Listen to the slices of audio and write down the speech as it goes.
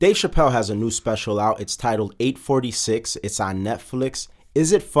Dave Chappelle has a new special out. It's titled 846. It's on Netflix.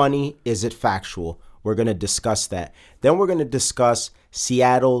 Is it funny? Is it factual? We're going to discuss that. Then we're going to discuss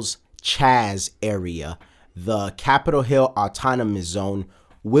Seattle's CHAZ area, the Capitol Hill Autonomous Zone.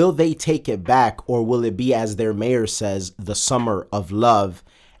 Will they take it back, or will it be, as their mayor says, the summer of love?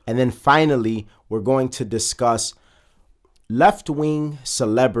 And then finally, we're going to discuss left-wing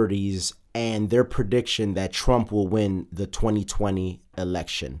celebrities and their prediction that Trump will win the 2020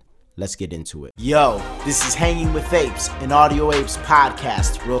 election. Let's get into it. Yo, this is Hanging with Apes, an Audio Apes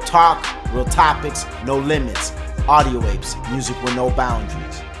podcast. Real talk, real topics, no limits. Audio Apes, music with no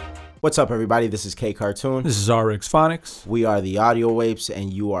boundaries. What's up, everybody? This is K Cartoon. This is RX Phonics. We are the Audio Apes,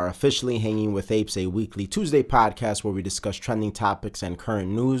 and you are officially Hanging with Apes, a weekly Tuesday podcast where we discuss trending topics and current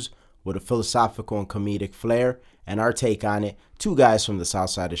news with a philosophical and comedic flair and our take on it. Two guys from the south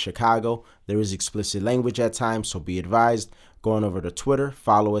side of Chicago. There is explicit language at times, so be advised. Going over to Twitter,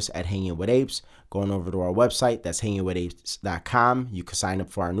 follow us at Hanging with Apes. Going over to our website, that's hangingwithapes.com. You can sign up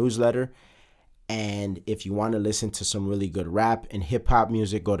for our newsletter. And if you want to listen to some really good rap and hip-hop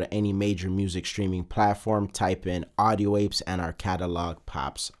music, go to any major music streaming platform, type in Audio Apes, and our catalog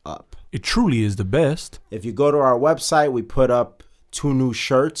pops up. It truly is the best. If you go to our website, we put up 2 new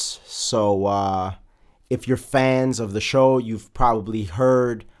shirts. So if you're fans of the show, you've probably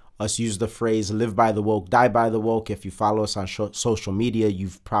heard us use the phrase live by the woke, die by the woke. If you follow us on social media,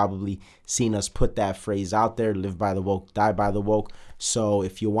 you've probably seen us put that phrase out there, live by the woke, die by the woke. So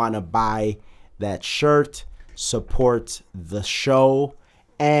if you want to buy that shirt, support the show,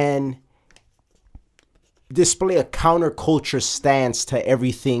 and display a counterculture stance to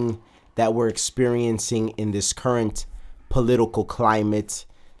everything that we're experiencing in this current political climate,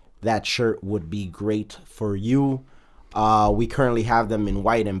 that shirt would be great for you. We currently have them in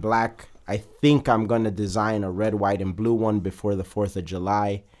white and black. I think I'm going to design a red, white, and blue one before the 4th of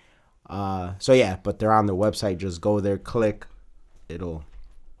July. So yeah, but they're on the website. Just go there, click. It'll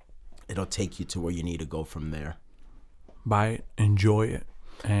take you to where you need to go from there. Buy it, enjoy it,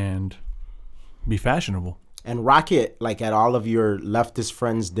 and be fashionable. And rock it like at all of your leftist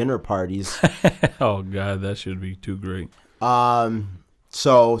friends' dinner parties. Oh, God, that should be too great.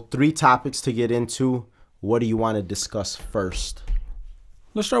 So 3 topics to get into. What do you want to discuss first?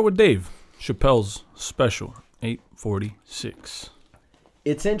 Let's start with Dave Chappelle's special, 846.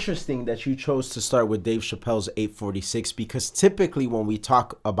 It's interesting that you chose to start with Dave Chappelle's 846 because typically when we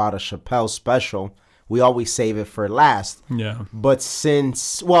talk about a Chappelle special, we always save it for last. Yeah. But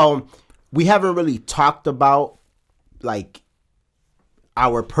since, we haven't really talked about like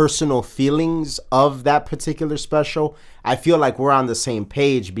our personal feelings of that particular special, I feel like we're on the same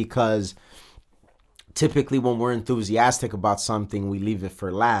page because typically when we're enthusiastic about something, we leave it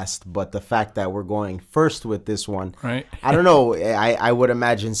for last. But the fact that we're going first with this one, right? I don't know. I would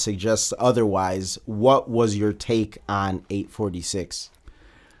imagine suggests otherwise. What was your take on 846?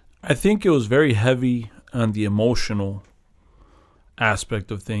 I think it was very heavy on the emotional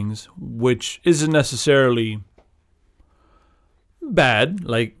aspect of things, which isn't necessarily bad.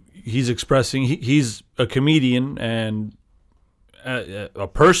 Like he's expressing, he's a comedian and a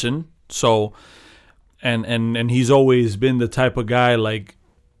person, so. And he's always been the type of guy like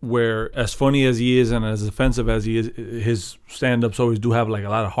where as funny as he is and as offensive as he is, his stand-ups always do have like a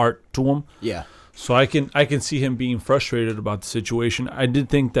lot of heart to them. Yeah. So I can see him being frustrated about the situation. I did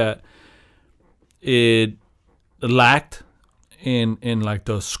think that it lacked in like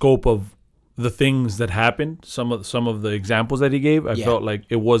the scope of the things that happened. Some of the examples that he gave, I felt like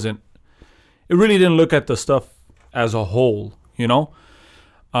it really didn't look at the stuff as a whole, you know?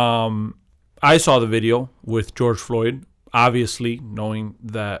 I saw the video with George Floyd, obviously knowing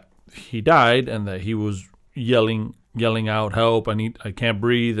that he died and that he was yelling out, help, I can't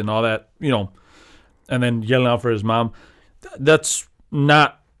breathe and all that, you know, and then yelling out for his mom. That's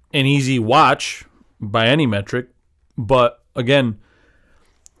not an easy watch by any metric, but again,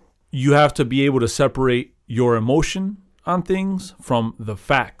 you have to be able to separate your emotion on things from the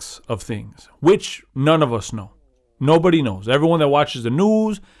facts of things, which none of us know. Nobody knows. Everyone that watches the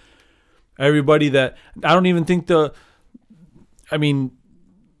news, everybody that I don't even think the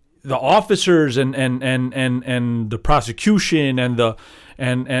officers and the prosecution and the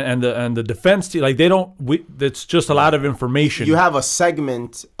defense team, like it's just a lot of information. You have a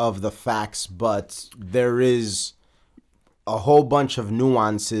segment of the facts, but there is a whole bunch of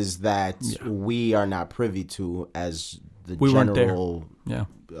nuances that we are not privy to as the general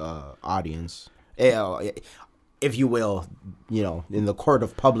audience, if you will, you know, in the court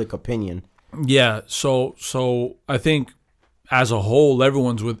of public opinion. Yeah, so I think as a whole,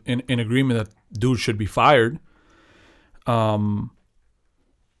 everyone's in agreement that dude should be fired.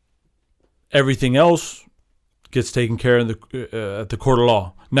 everything else gets taken care of at the court of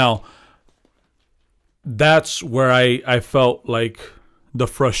law. Now, that's where I felt like the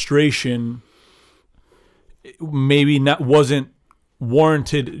frustration maybe wasn't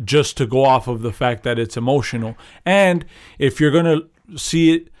warranted, just to go off of the fact that it's emotional. And if you're going to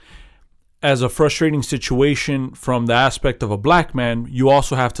see it as a frustrating situation from the aspect of a black man, you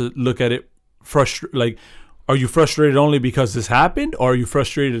also have to look at it like, are you frustrated only because this happened? Or are you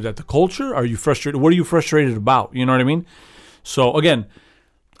frustrated at the culture? Are you frustrated? What are you frustrated about? You know what I mean? So again,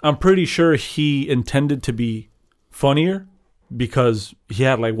 I'm pretty sure he intended to be funnier because he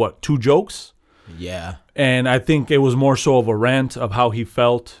had like, what, 2 jokes? Yeah. And I think it was more so of a rant of how he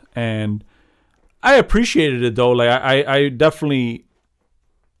felt. And I appreciated it, though. Like, I definitely...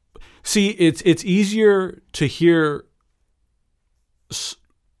 See, it's easier to hear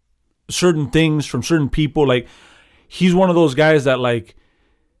certain things from certain people. Like, he's one of those guys that, like,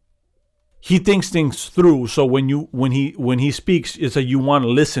 he thinks things through. So when he speaks, it's like you want to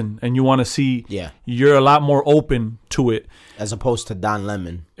listen and you want to see. Yeah. You're a lot more open to it, as opposed to Don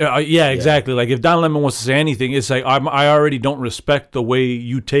Lemon. Yeah, exactly. Like, if Don Lemon wants to say anything, it's like I already don't respect the way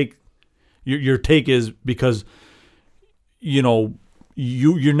you take your take is, because you're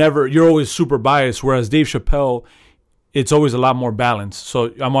always super biased. Whereas Dave Chappelle, it's always a lot more balanced.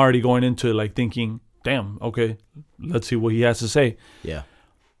 So I'm already going into it like thinking, damn, okay, let's see what he has to say. Yeah.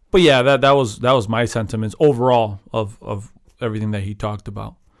 But yeah, that was my sentiments overall of everything that he talked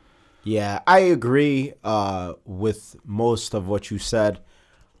about. Yeah, I agree with most of what you said.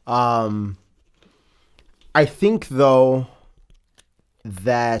 I think, though,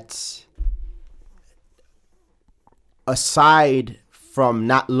 that aside from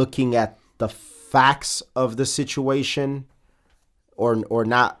not looking at the facts of the situation or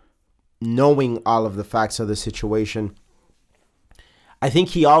not knowing all of the facts of the situation, I think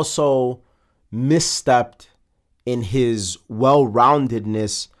he also misstepped in his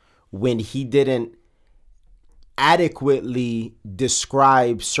well-roundedness when he didn't adequately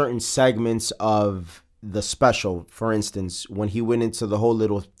describe certain segments of the special. For instance, when he went into the whole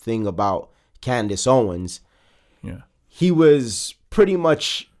little thing about Candace Owens, he was pretty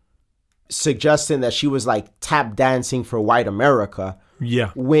much suggesting that she was like tap dancing for white America. Yeah.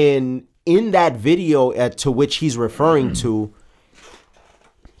 When in that video to which he's referring to,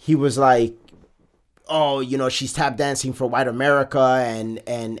 he was like, oh, she's tap dancing for white America and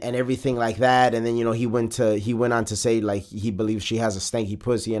everything like that. And then, he went on to say, like, he believes she has a stanky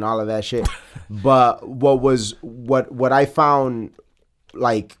pussy and all of that shit. But what I found,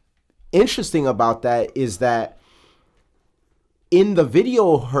 like, interesting about that is that in the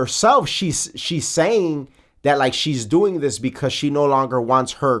video herself, she's saying that, like, she's doing this because she no longer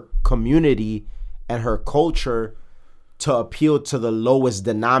wants her community and her culture to appeal to the lowest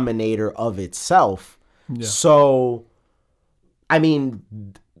denominator of itself. Yeah. So, I mean,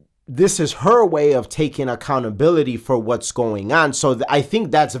 this is her way of taking accountability for what's going on. So I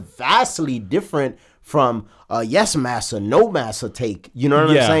think that's vastly different from a yes massa, no massa take. You know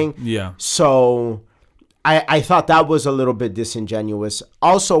what I'm saying? Yeah. So I thought that was a little bit disingenuous.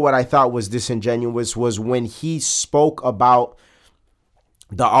 Also, what I thought was disingenuous was when he spoke about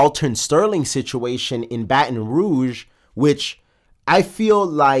the Alton Sterling situation in Baton Rouge, which I feel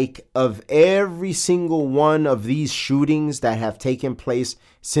like of every single one of these shootings that have taken place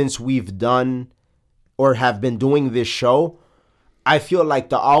since we've done or have been doing this show, I feel like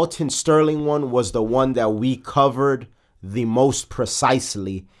the Alton Sterling one was the one that we covered the most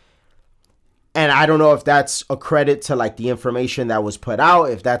precisely. And I don't know if that's a credit to, like, the information that was put out,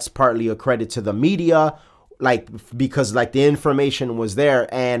 if that's partly a credit to the media, like, because, like, the information was there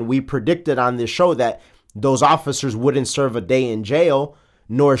and we predicted on this show that those officers wouldn't serve a day in jail,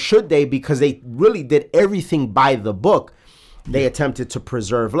 nor should they, because they really did everything by the book. They attempted to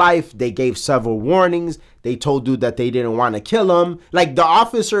preserve life. They gave several warnings. They told dude that they didn't want to kill him. Like, the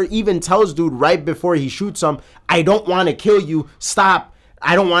officer even tells dude right before he shoots him, I don't want to kill you. Stop.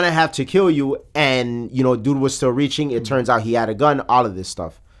 I don't want to have to kill you. And, dude was still reaching. It turns out he had a gun, all of this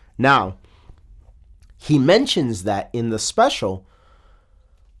stuff. Now, he mentions that in the special.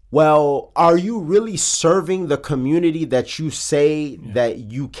 Well, are you really serving the community that you say that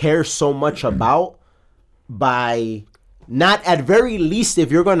you care so much about by not, at very least,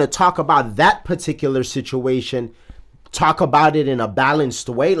 if you're going to talk about that particular situation, talk about it in a balanced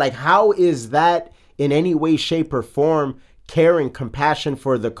way? Like, how is that in any way, shape, or form care and compassion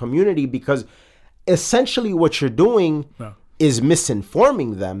for the community? Because essentially what you're doing is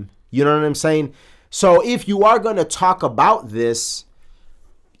misinforming them. You know what I'm saying? So if you are going to talk about this,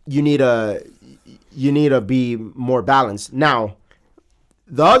 you need to be more balanced. Now,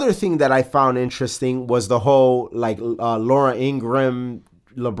 The other thing that I found interesting was the whole like Laura Ingraham,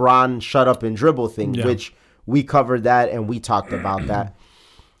 LeBron shut up and dribble thing, which we covered that and we talked about that.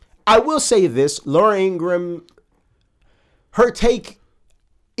 I will say this, Laura Ingraham, her take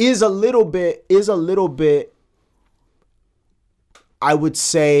is a little bit, I would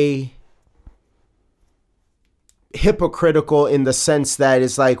say, hypocritical in the sense that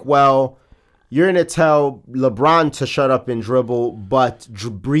it's like, well, you're going to tell LeBron to shut up and dribble, but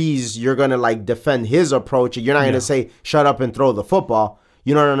Breeze, you're going to like defend his approach. You're not going to say shut up and throw the football.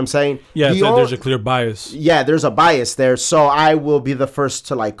 You know what I'm saying? Yeah, there's a clear bias. Yeah, there's a bias there. So I will be the first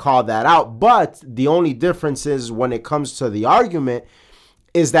to like call that out. But the only difference is when it comes to the argument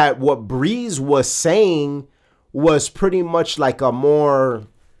is that what Breeze was saying was pretty much like a more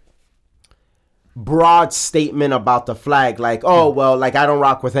broad statement about the flag. Like, oh, well, like I don't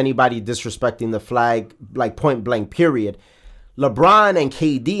rock with anybody disrespecting the flag, like point blank, period. LeBron and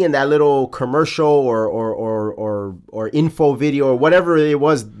KD in that little commercial or info video or whatever it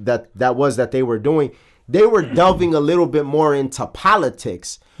was that they were doing, they were delving a little bit more into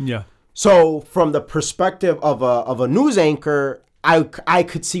politics. Yeah. So from the perspective of a news anchor, I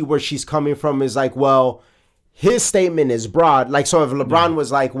could see where she's coming from. Is like, well, his statement is broad. Like, so if LeBron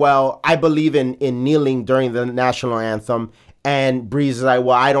was like, well, I believe in kneeling during the national anthem, and Breeze is like,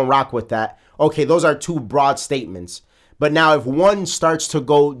 well, I don't rock with that. Okay, those are two broad statements. But now if one starts to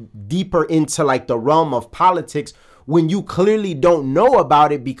go deeper into like the realm of politics, when you clearly don't know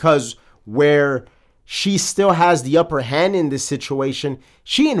about it, because where she still has the upper hand in this situation,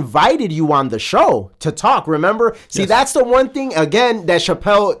 she invited you on the show to talk, remember? See, that's the one thing, again, that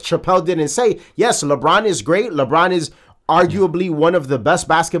Chappelle didn't say. Yes, LeBron is great. LeBron is arguably one of the best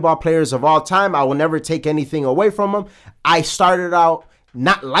basketball players of all time. I will never take anything away from him. I started out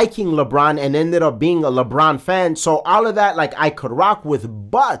not liking LeBron and ended up being a LeBron fan. So all of that, like, I could rock with.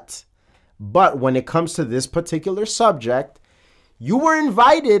 But when it comes to this particular subject, you were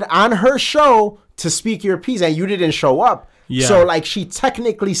invited on her show to speak your piece and you didn't show up. Yeah. So, like, she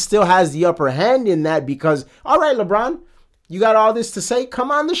technically still has the upper hand in that because, all right, LeBron, you got all this to say? Come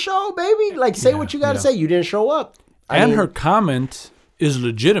on the show, baby. Like, say what you got to say. You didn't show up. I mean, her comment is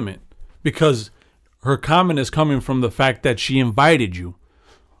legitimate because her comment is coming from the fact that she invited you.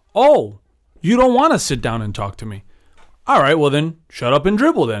 Oh, you don't want to sit down and talk to me. All right, well then shut up and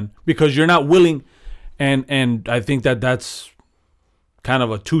dribble then, because you're not willing. And I think that's kind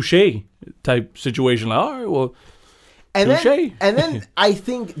of a touche type situation. Like, all right, well, touche. And then I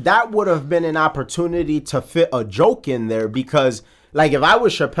think that would have been an opportunity to fit a joke in there, because like if I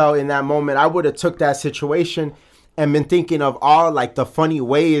was Chappelle in that moment, I would have took that situation and been thinking of all like the funny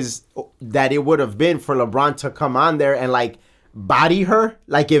ways that it would have been for LeBron to come on there and like body her,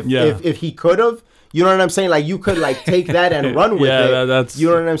 like if he could have, you know what I'm saying? Like you could like take that and run with it. Yeah, that's, you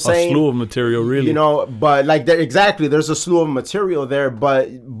know what I'm saying? A slew of material, really. You know, but like exactly, there's a slew of material there. But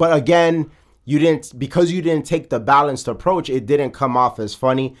again, you didn't take the balanced approach. It didn't come off as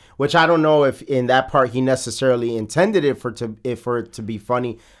funny, which I don't know if in that part he necessarily intended it for it to be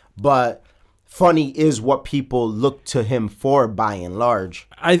funny, but funny is what people look to him for by and large.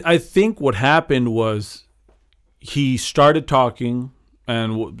 I think what happened was he started talking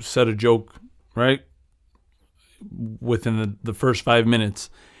and said a joke, right, within the first 5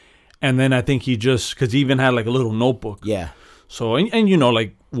 minutes. And then I think he just, because he even had like a little notebook. Yeah. So, and you know,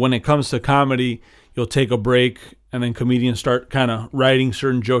 like when it comes to comedy, you'll take a break and then comedians start kind of writing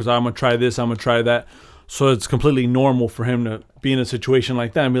certain jokes. I'm going to try this, I'm going to try that. So it's completely normal for him to be in a situation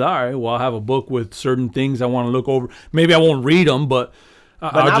like that and be like, all right, well, I'll have a book with certain things I want to look over. Maybe I won't read them, but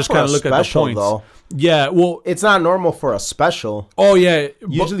I'll just kind of look at the points. Though. Yeah, well, it's not normal for a special. Oh yeah,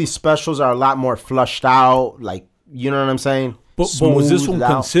 usually specials are a lot more flushed out, like, you know what I'm saying? But was this one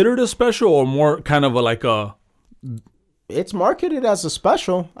considered a special or more kind of like a? It's marketed as a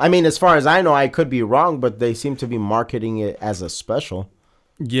special. I mean, as far as I know, I could be wrong, but they seem to be marketing it as a special.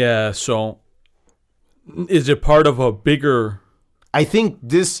 Yeah. So, is it part of a bigger? I think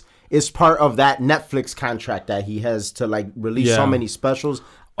this is part of that Netflix contract that he has to like release so many specials.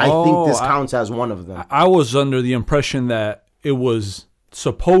 I think this counts as one of them. I was under the impression that it was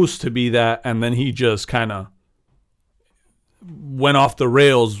supposed to be that, and then he just kind of went off the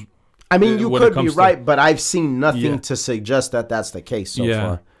rails. I mean, you could be right, but I've seen nothing to suggest that that's the case so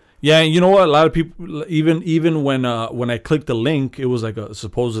far. Yeah, and you know what? A lot of people, even when I clicked the link, it was like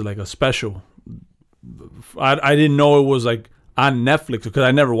supposedly like a special. I didn't know it was like on Netflix because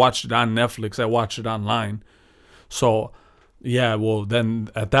I never watched it on Netflix. I watched it online. So, yeah, well, then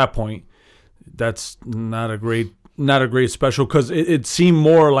at that point, that's not a great not a great special because it seemed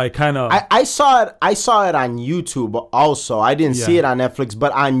more like kind of. I saw it on YouTube also. I didn't see it on Netflix,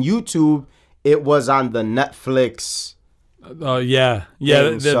 but on YouTube it was on the Netflix. That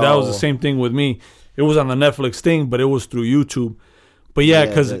was the same thing with me. It was on the Netflix thing, but it was through YouTube. But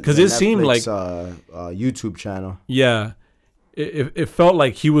because it Netflix, seemed like YouTube channel. Yeah, it felt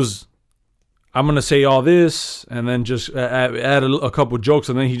like he was. I'm gonna say all this, and then just add a couple jokes,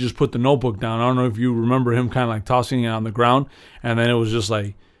 and then he just put the notebook down. I don't know if you remember him kind of like tossing it on the ground, and then it was just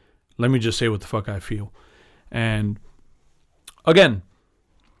like, let me just say what the fuck I feel. And again,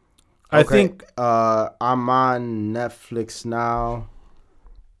 I think I'm on Netflix now.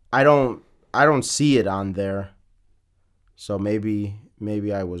 I don't see it on there, so maybe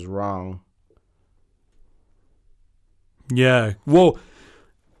I was wrong. Yeah, well.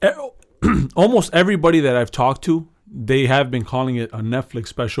 Almost everybody that I've talked to, they have been calling it a Netflix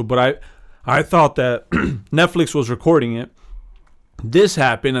special, but I thought that Netflix was recording it. This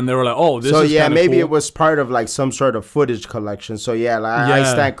happened, and they were like, "Oh, this." So is maybe cool. It was part of like some sort of footage collection. So I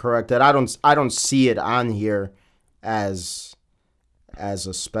stand corrected. I don't see it on here as a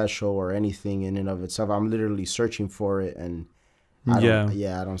special or anything in and of itself. I'm literally searching for it, and I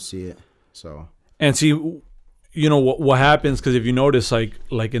don't see it. So and see. You know what happens, because if you notice, like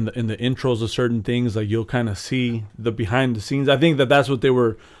in the intros of certain things, like you'll kind of see the behind the scenes. I think that's what they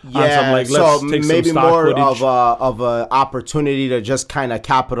were. Yeah, on some, let's take maybe some stock more footage. of a opportunity to just kind of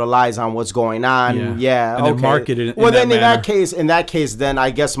capitalize on what's going on. Yeah, and then market it. In that case, then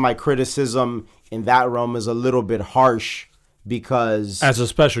I guess my criticism in that realm is a little bit harsh. Because as a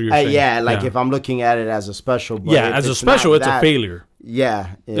special, you're saying, if I'm looking at it as a special, but as a special, it's a failure.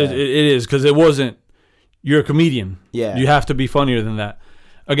 Yeah. It is, because it wasn't. You're a comedian. Yeah. You have to be funnier than that.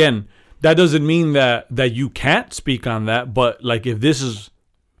 Again, that doesn't mean that you can't speak on that, but like if this is,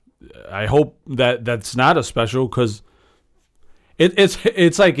 I hope that's not a special, because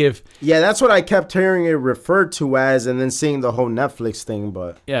it's like if. Yeah, that's what I kept hearing it referred to as, and then seeing the whole Netflix thing,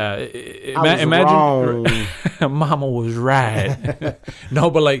 but. Yeah. Imagine. Mama was right.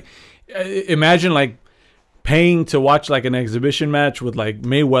 No, but like, imagine like. Paying to watch like an exhibition match with like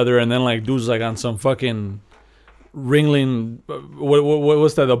Mayweather, and then like dudes like on some fucking Ringling,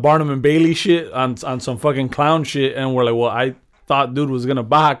 what's that, the Barnum and Bailey shit on some fucking clown shit, and we're like, well, I thought dude was gonna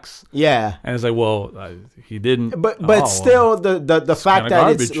box, and it's like, well, he didn't. But still, the fact that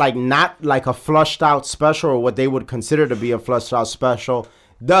garbage. It's like not like a flushed out special, or what they would consider to be a flushed out special,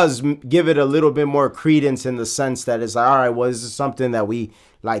 does give it a little bit more credence in the sense that it's like, all right, well, this is something that we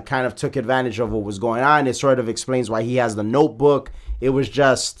like kind of took advantage of what was going on. It sort of explains why he has the notebook. It was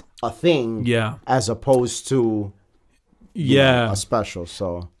just a thing, as opposed to a special.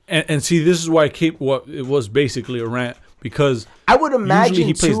 So and see, this is why what it was basically a rant, because I would imagine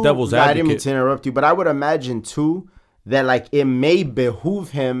he plays devil's advocate. I didn't mean to interrupt you, but I would imagine too that like it may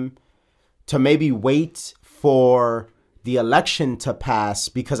behoove him to maybe wait for the election to pass,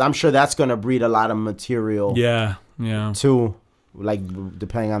 because I'm sure that's going to breed a lot of material. Yeah. Too. Like,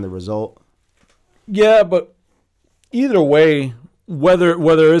 depending on the result. Yeah, but either way,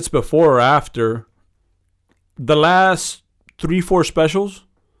 whether it's before or after, the last 3-4 specials,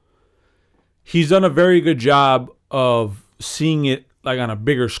 he's done a very good job of seeing it like on a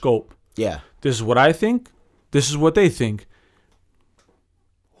bigger scope. Yeah. This is what I think. This is what they think.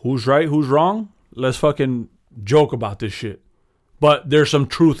 Who's right? Who's wrong? Let's fucking joke about this shit. But there's some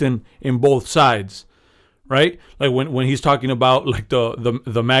truth in both sides. Right? Like when he's talking about like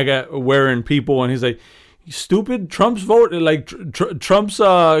the MAGA wearing people, and he's like, stupid, Trump's vote, like Trump's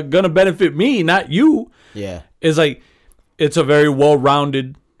gonna benefit me, not you. Yeah. It's like, it's a very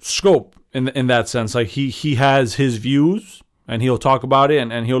well-rounded scope in that sense. Like he has his views, and he'll talk about it,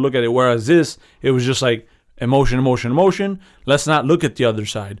 and he'll look at it. Whereas this, it was just like emotion. Let's not look at the other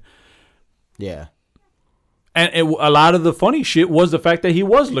side. Yeah. And a lot of the funny shit was the fact that he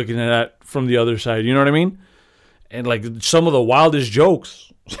was looking at that from the other side. You know what I mean? And like some of the wildest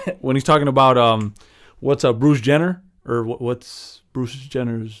jokes when he's talking about what's Bruce Jenner, or what's Bruce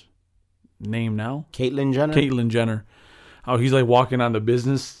Jenner's name now? Caitlyn Jenner. How he's like walking on the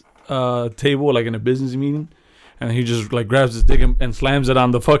business table, like in a business meeting, and he just like grabs his dick and slams it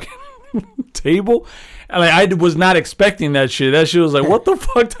on the fucking table. And like, I was not expecting that shit. That shit was like, what the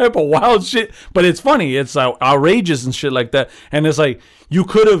fuck type of wild shit? But it's funny. It's outrageous and shit like that. And it's like, you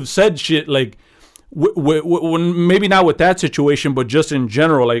could have said shit like, maybe not with that situation, but just in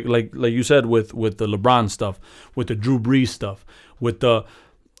general, like you said, with the LeBron stuff, with the Drew Brees stuff, with the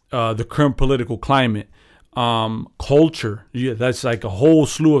current political climate, culture. Yeah, that's like a whole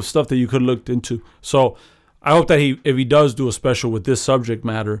slew of stuff that you could have looked into. So I hope that if he does do a special with this subject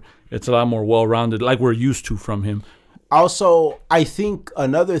matter, it's a lot more well-rounded, like we're used to from him. Also, I think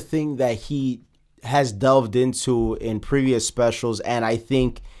another thing that he has delved into in previous specials, and I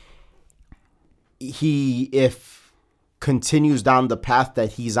think if continues down the path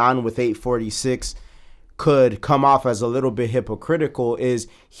that he's on with 846, could come off as a little bit hypocritical, is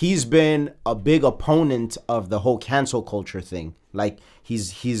he's been a big opponent of the whole cancel culture thing. Like,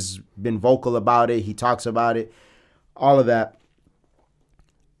 he's been vocal about it. He talks about it, all of that.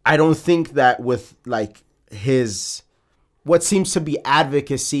 I don't think that with, like, his, what seems to be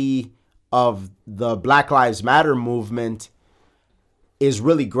advocacy of the Black Lives Matter movement is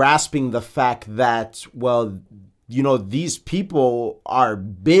really grasping the fact that, well, you know, these people are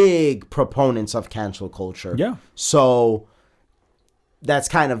big proponents of cancel culture. Yeah. So that's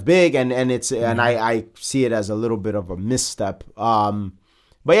kind of big, and it's and I see it as a little bit of a misstep. But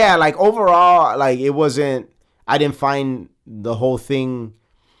yeah, like overall, like it wasn't. I didn't find the whole thing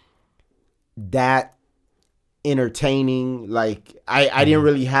that entertaining. Like I didn't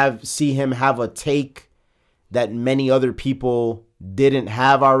really see him have a take that many other people didn't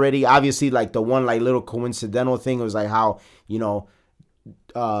have already. Obviously, like the one like little coincidental thing was like how, you know,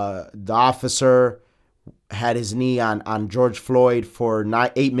 the officer had his knee on George Floyd for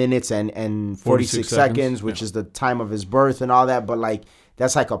 8 minutes and 46 seconds, which is the time of his birth and all that. But like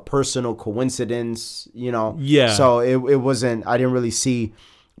that's like a personal coincidence, you know. Yeah. So it wasn't. I didn't really see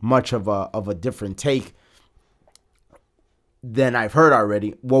much of a different take than I've heard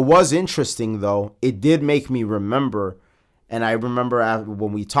already. What was interesting though, it did make me remember. And I remember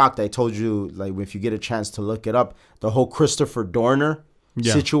when we talked, I told you, like, if you get a chance to look it up, the whole Christopher Dorner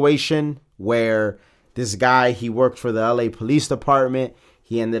situation where this guy, he worked for the LA Police Department.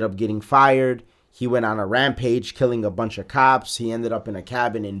 He ended up getting fired. He went on a rampage, killing a bunch of cops. He ended up in a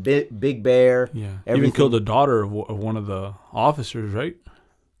cabin in Big Bear. Yeah. Even killed the daughter of one of the officers, right?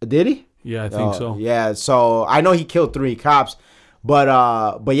 Did he? Yeah, I think so. Yeah, so I know he killed 3 cops. But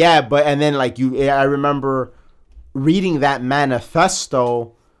and then, like, I remember reading that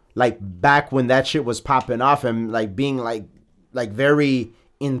manifesto, like back when that shit was popping off, and like being like very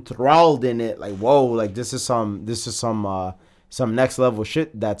enthralled in it, like, whoa, like this is some next level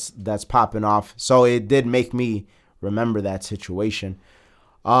shit that's popping off. So it did make me remember that situation.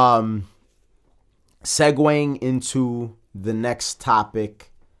 Segueing into the next topic,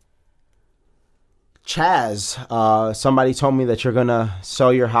 CHAZ. Somebody told me that you're gonna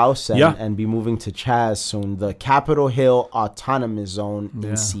sell your house and be moving to CHAZ soon. The Capitol Hill Autonomous Zone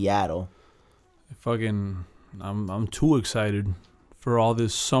in Seattle. I'm too excited for all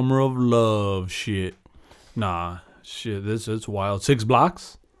this summer of love shit. Nah, shit, it's wild. 6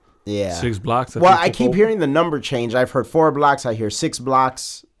 blocks? Yeah. 6 blocks. Well, I keep hearing the number change. I've heard 4 blocks. I hear 6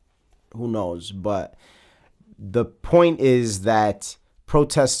 blocks. Who knows? But the point is that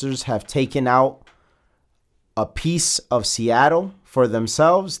protesters have taken out a piece of Seattle for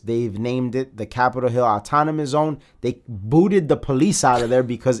themselves. They've named it the Capitol Hill Autonomous Zone. They booted the police out of there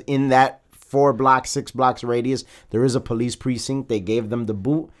because in that 4 blocks, 6 blocks radius, there is a police precinct. They gave them the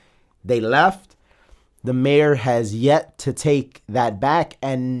boot. They left. The mayor has yet to take that back,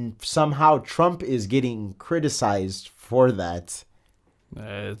 and somehow Trump is getting criticized for that.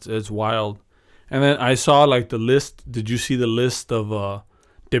 It's wild. And then I saw like the list. Did you see the list of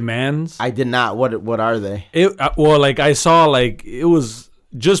demands? I did not. What are they? Well, like I saw, like it was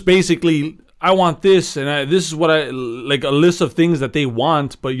just basically, I want this, and this is what I like, a list of things that they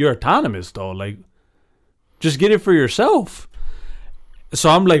want, but you're autonomous though. Like, just get it for yourself. So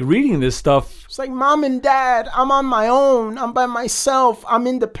I'm like reading this stuff. It's like, Mom and Dad, I'm on my own. I'm by myself. I'm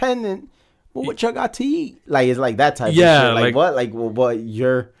independent. Well, what y'all got to eat? Like, it's like that type of shit. Like what? Like, well, what?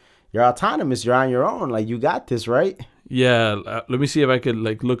 You're autonomous. You're on your own. Like, you got this, right? Yeah, let me see if I could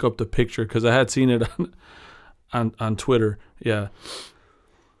like look up the picture because I had seen it on Twitter. Yeah.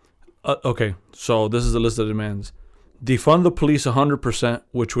 Okay, so this is the list of demands: defund the police 100%,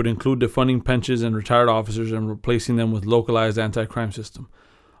 which would include defunding pensions and retired officers and replacing them with localized anti-crime system.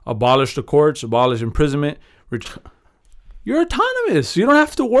 Abolish the courts. Abolish imprisonment. You're autonomous. You don't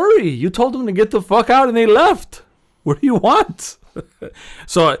have to worry. You told them to get the fuck out and they left. What do you want?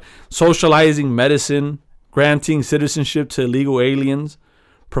 So, socializing medicine. Granting citizenship to illegal aliens,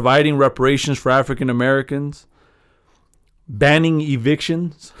 providing reparations for African Americans, banning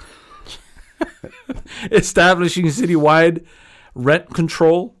evictions, establishing citywide rent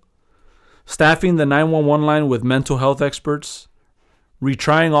control, staffing the 911 line with mental health experts,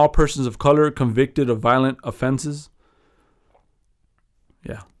 retrying all persons of color convicted of violent offenses.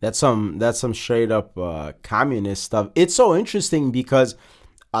 Yeah. That's some straight up communist stuff. It's so interesting because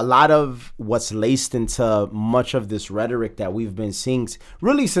a lot of what's laced into much of this rhetoric that we've been seeing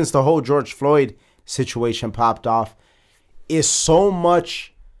really since the whole George Floyd situation popped off is so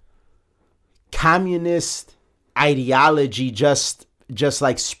much communist ideology just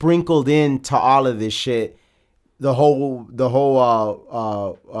like sprinkled into all of this shit. The whole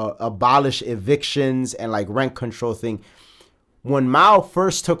abolish evictions and like rent control thing. When Mao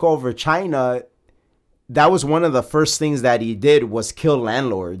first took over China, that was one of the first things that he did was kill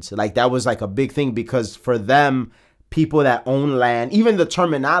landlords. Like that was like a big thing because for them, people that own land, even the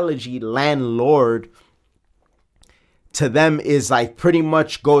terminology landlord to them is like pretty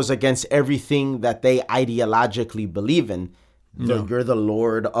much goes against everything that they ideologically believe in. No. You're the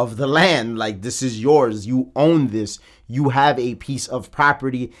lord of the land. Like this is yours. You own this. You have a piece of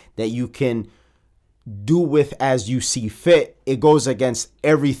property that you can do with as you see fit. It goes against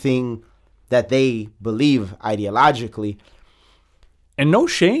everything that they believe ideologically. And no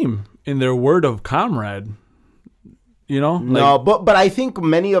shame in their word of comrade. You know? No, but I think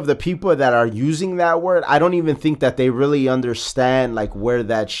many of the people that are using that word, I don't even think that they really understand like where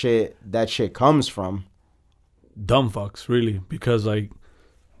that shit comes from. Dumb fucks, really. Because like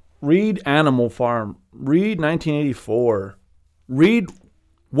read Animal Farm, read 1984, read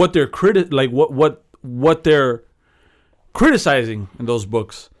what they're what they're criticizing in those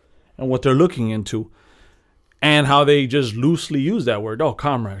books and what they're looking into, and how they just loosely use that word. Oh,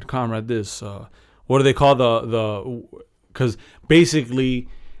 comrade this. What do they call the? Because basically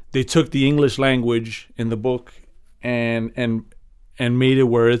they took the English language in the book and made it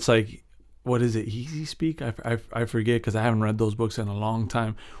where it's like, what is it? Easy speak? I forget because I haven't read those books in a long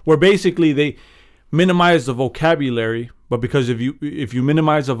time. Where basically they minimize the vocabulary, but because if you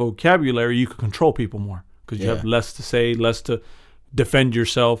minimize the vocabulary, you can control people more because you have less to say, less to defend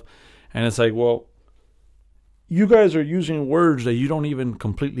yourself, and it's like, well, you guys are using words that you don't even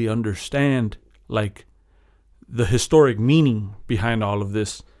completely understand, like the historic meaning behind all of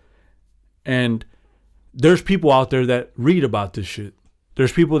this. And there's people out there that read about this shit.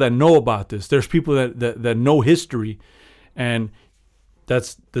 There's people that know about this. There's people that know history. And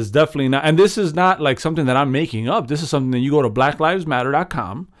that's definitely not, and this is not like something that I'm making up. This is something that you go to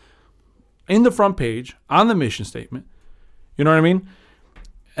blacklivesmatter.com in the front page on the mission statement. You know what I mean?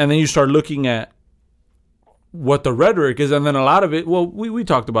 And then you start looking at what the rhetoric is, and then a lot of it, well, we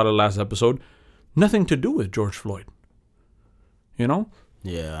talked about it last episode, nothing to do with George Floyd. You know?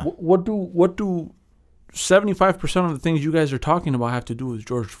 Yeah. What do 75% of the things you guys are talking about have to do with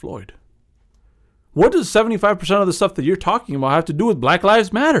George Floyd? What does 75% of the stuff that you're talking about have to do with Black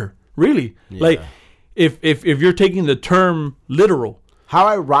Lives Matter? Really? Yeah. Like, if you're taking the term literal. How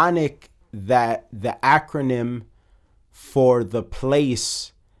ironic that the acronym for the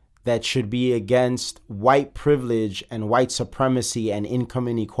place that should be against white privilege and white supremacy and income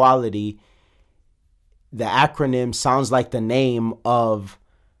inequality, the acronym sounds like the name of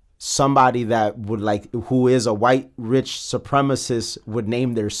somebody that would like, who is a white rich supremacist would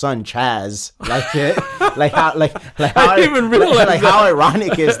name their son CHAZ. Like it, like how I didn't even realize like how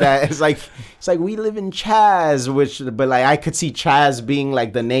ironic is that? It's like we live in CHAZ, but like I could see CHAZ being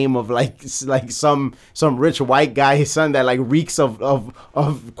like the name of like some rich white guy's son that like reeks of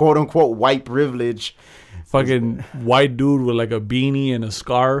quote unquote white privilege. Fucking white dude with like a beanie and a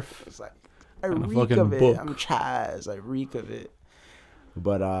scarf. It's like I reek of it. Book. I'm CHAZ. I reek of it.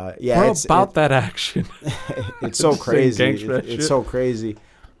 But yeah, it's about that action. It's so crazy. It's so crazy.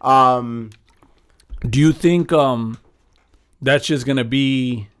 Do you think that's just gonna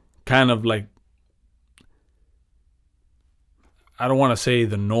be kind of like, I don't want to say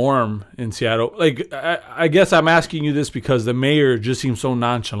the norm in Seattle. Like I guess I'm asking you this because the mayor just seems so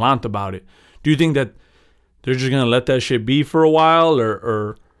nonchalant about it. Do you think that they're just gonna let that shit be for a while,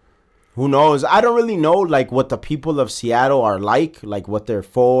 or who knows? I don't really know, like, what the people of Seattle are like what they're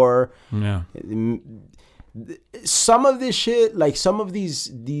for. Yeah. Some of this shit, like, some of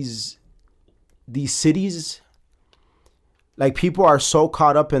these cities, like, people are so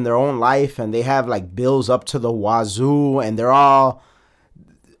caught up in their own life and they have, like, bills up to the wazoo and they're all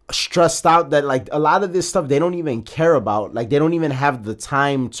stressed out that, like, a lot of this stuff they don't even care about. Like, they don't even have the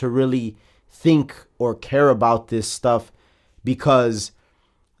time to really think or care about this stuff because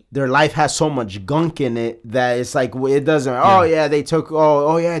their life has so much gunk in it that it's like it doesn't. Yeah. Oh yeah, they took.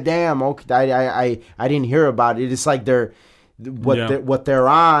 Oh yeah, damn. Okay, I didn't hear about it. It's like what they're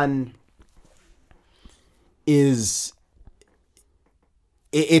on is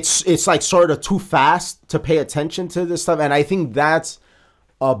it's like sort of too fast to pay attention to this stuff, and I think that's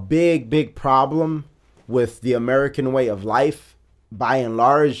a big problem with the American way of life by and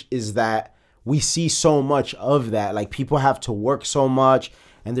large is that we see so much of that. Like people have to work so much.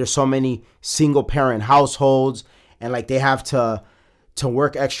 and there's so many single parent households, and like they have to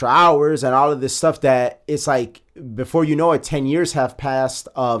work extra hours and all of this stuff, that it's like before you know it, 10 years have passed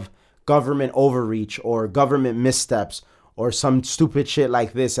of government overreach or government missteps or some stupid shit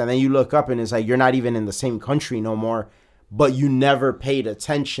like this, and then you look up and it's like you're not even in the same country no more, but you never paid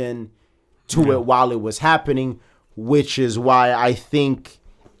attention to it while it was happening, which is why I think,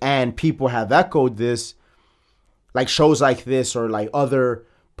 and people have echoed this, like shows like this or like other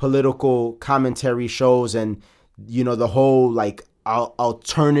political commentary shows, and you know, the whole like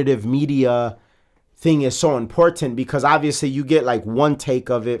alternative media thing is so important, because obviously you get like one take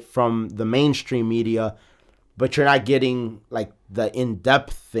of it from the mainstream media, but you're not getting like the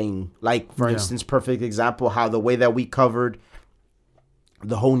in-depth thing. Like, for instance, perfect example, how the way that we covered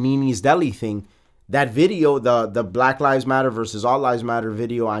the whole Nini's Deli thing, that video, the Black Lives Matter versus All Lives Matter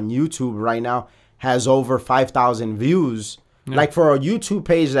video on YouTube right now has over 5,000 views. Yeah. Like for a YouTube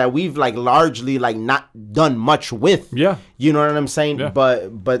page that we've like largely like not done much with. Yeah. You know what I'm saying? Yeah.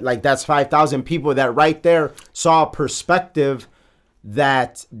 But like that's 5,000 people that right there saw a perspective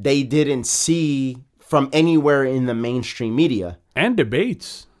that they didn't see from anywhere in the mainstream media. And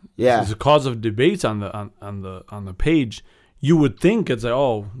debates. Yeah. It's a cause of debates on the page. You would think it's like,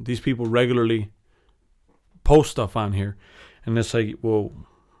 oh, these people regularly post stuff on here. And it's like, well,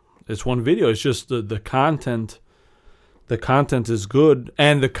 it's one video. It's just the content. The content is good,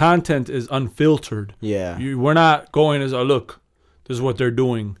 and the content is unfiltered. Yeah. We're not going as, oh, look, this is what they're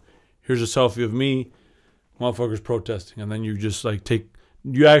doing. Here's a selfie of me, motherfuckers protesting. And then you just like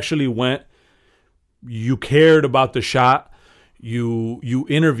you actually went, you cared about the shot, you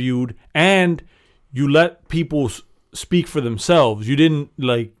interviewed, and you let people speak for themselves. You didn't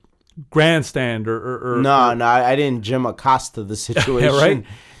like grandstand or No, I didn't Jim Acosta the situation. Right?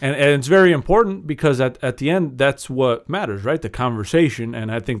 And it's very important, because at the end, that's what matters, right? The conversation.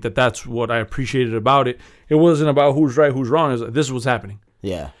 And I think that's what I appreciated about it. It wasn't about who's right, who's wrong. It's like, this is what's happening.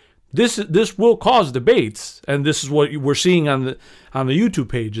 Yeah. This will cause debates, and this is what we're seeing on the YouTube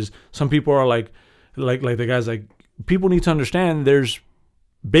pages. Some people are like the guys like, people need to understand there's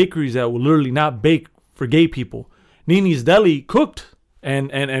bakeries that will literally not bake for gay people. Nini's Deli cooked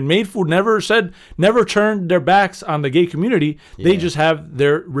and made food, never turned their backs on the gay community. Yeah. They just have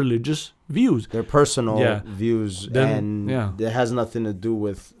their religious views, their personal views, and it has nothing to do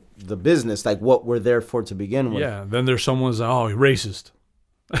with the business, like what we're there for to begin with. Yeah. Then there's someone's like, oh, racist.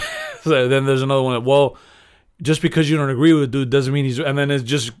 So then there's another one that, well, just because you don't agree with a dude doesn't mean he's. And then it's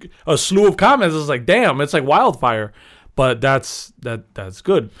just a slew of comments. It's like, damn, it's like wildfire. But that's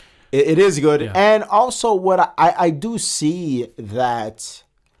good. It is good. Yeah. And also what I do see that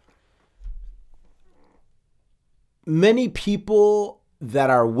many people that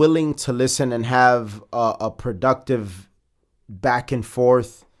are willing to listen and have a productive back and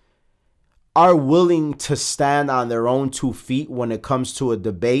forth are willing to stand on their own 2 feet when it comes to a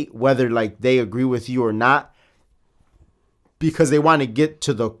debate, whether like they agree with you or not, because they want to get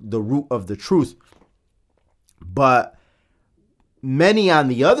to the root of the truth. But many on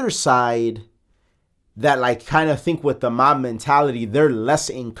the other side that like kind of think with the mob mentality, they're less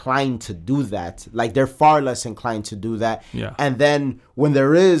inclined to do that. Like they're far less inclined to do that. Yeah. And then when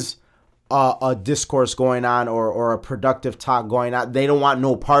there is a discourse going on or a productive talk going on, they don't want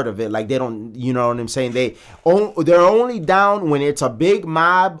no part of it. Like they don't, you know what I'm saying? They're only down when it's a big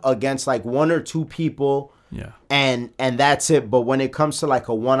mob against like 1 or 2 people. Yeah. And that's it. But when it comes to like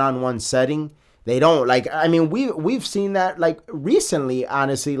a one-on-one setting, they don't. Like, I mean, we've seen that like recently,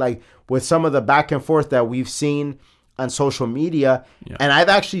 honestly, like with some of the back and forth that we've seen on social media. Yeah. And I've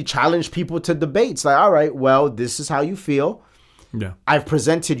actually challenged people to debates. Like, all right, well, this is how you feel. Yeah. I've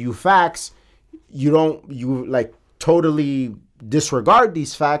presented you facts. You like totally disregard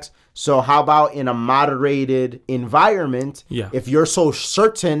these facts. So how about in a moderated environment? Yeah. If you're so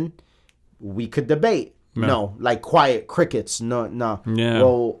certain, we could debate. No, like quiet crickets. No. Yeah.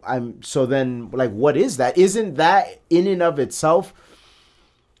 Well, so then like, what is that? Isn't that in and of itself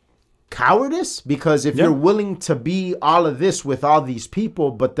cowardice? Because if you're willing to be all of this with all these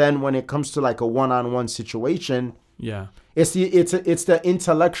people, but then when it comes to like a one-on-one situation, it's the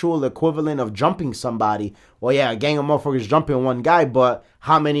intellectual equivalent of jumping somebody. Well, yeah, a gang of motherfuckers jumping one guy, but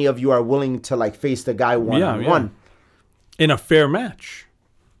how many of you are willing to like face the guy one-on-one in a fair match?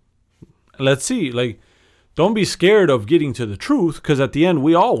 Let's see, like. Don't be scared of getting to the truth, because at the end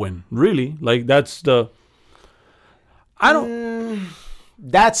we all win. Really, like that's the. I don't.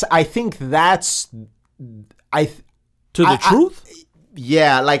 I think that's. To the truth.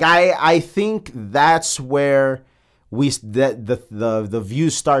 Yeah, like I think that's where the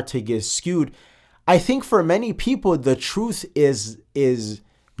views start to get skewed. I think for many people the truth is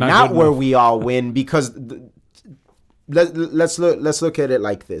not where we all win, because let's look at it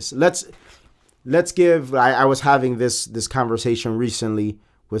like this. Let's give. I was having this conversation recently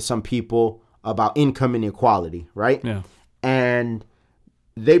with some people about income inequality, right? Yeah. And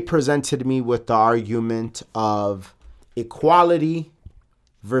they presented me with the argument of equality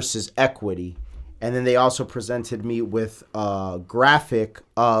versus equity. And then they also presented me with a graphic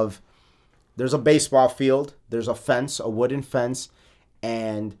of, there's a baseball field, there's a fence, a wooden fence,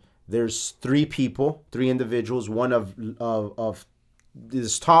 and there's three individuals. One of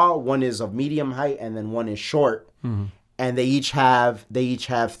is tall, one is of medium height, and then one is short. Mm-hmm. And they each have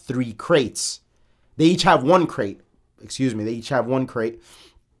 3 crates. They each have 1 crate. Excuse me. They each have 1 crate.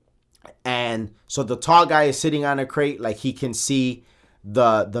 And so the tall guy is sitting on a crate, like he can see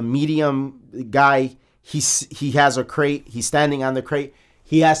the medium guy. He has a crate. He's standing on the crate.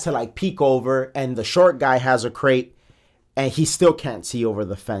 He has to like peek over, and the short guy has a crate, and he still can't see over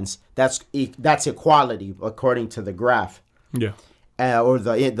the fence. That's equality according to the graph. Yeah. Or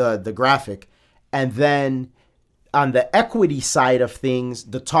the graphic. And then on the equity side of things,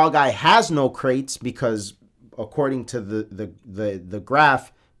 the tall guy has no crates because according to the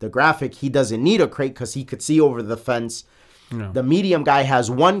graphic, he doesn't need a crate because he could see over the fence. No. The medium guy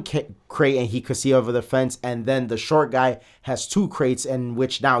has 1 crate and he could see over the fence, and then the short guy has 2 crates in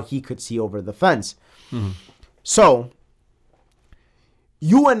which now he could see over the fence. Mm-hmm. So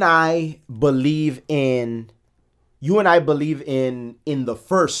you and I believe in the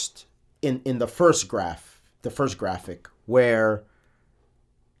first graph, the first graphic, where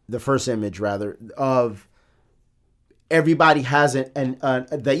the first image rather of everybody has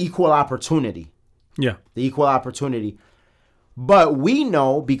the equal opportunity. Yeah. The equal opportunity. But we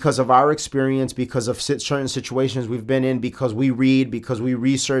know, because of our experience, because of certain situations we've been in, because we read, because we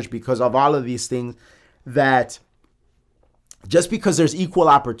research, because of all of these things, that just because there's equal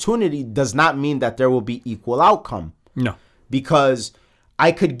opportunity does not mean that there will be equal outcome. No. Because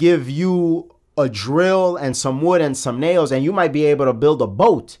I could give you a drill and some wood and some nails, and you might be able to build a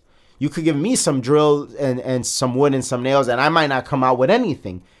boat. You could give me some drill and some wood and some nails, and I might not come out with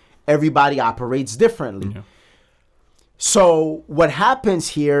anything. Everybody operates differently. Yeah. So what happens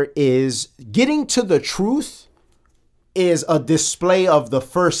here is getting to the truth is a display of the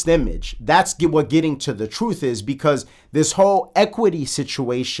first image. That's what getting to the truth is, because this whole equity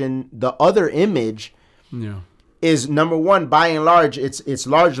situation, the other image, is number one, by and large, it's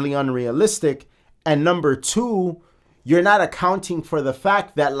largely unrealistic. And number two, you're not accounting for the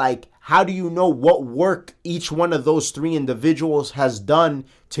fact that, like, how do you know what work each one of those 3 individuals has done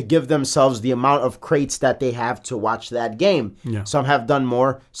to give themselves the amount of crates that they have to watch that game? Yeah. Some have done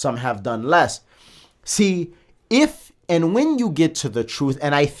more, some have done less. See, if and when you get to the truth,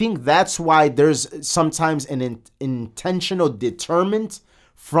 and I think that's why there's sometimes an intentional deterrent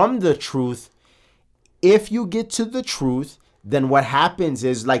from the truth. If you get to the truth, then what happens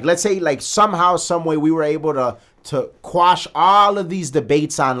is, like, let's say, like, somehow, some way we were able to quash all of these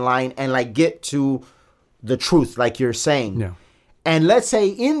debates online and, like, get to the truth, like you're saying. Yeah. And let's say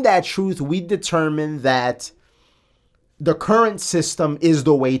in that truth, we determine that the current system is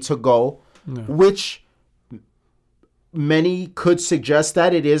the way to go, which many could suggest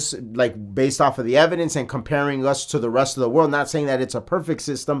that it is, like, based off of the evidence and comparing us to the rest of the world. Not saying that it's a perfect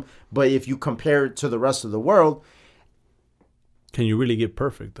system, but if you compare it to the rest of the world. Can you really get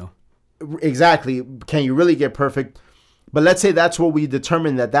perfect, though? Exactly. Can you really get perfect? But let's say that's what we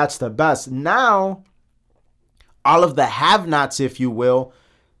determine, that that's the best. Now, all of the have-nots, if you will,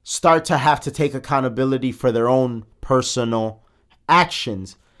 start to have to take accountability for their own personal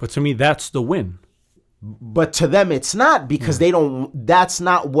actions. But to me, that's the win. But to them, it's not, because that's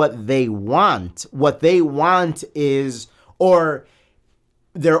not what they want. What they want is, or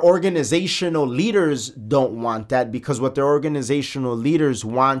their organizational leaders don't want that, because what their organizational leaders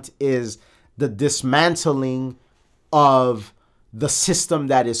want is the dismantling of the system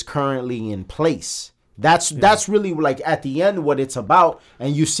that is currently in place. That's really, like, at the end what it's about,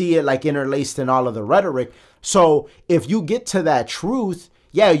 and you see it, like, interlaced in all of the rhetoric. So if you get to that truth,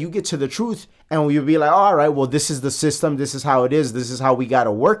 you get to the truth, and you'll be like, all right, well, this is the system, this is how it is, this is how we got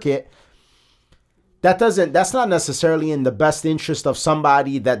to work it. That's not necessarily in the best interest of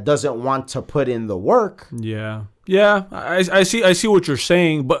somebody that doesn't want to put in the work. Yeah. I see what you're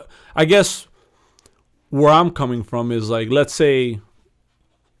saying, but I guess where I'm coming from is, like, let's say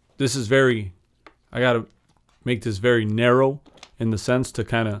this is I got to make this very narrow in the sense to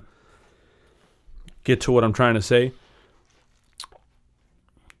kind of get to what I'm trying to say.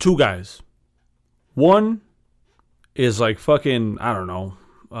 2 guys. One is, like, fucking, I don't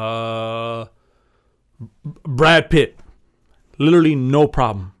know, Brad Pitt. literally no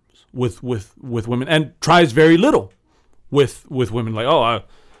problems with women, and tries very little with women. Like, oh,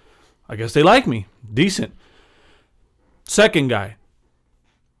 I guess they like me. Decent. Second guy.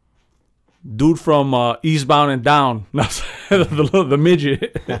 Dude from Eastbound and Down. the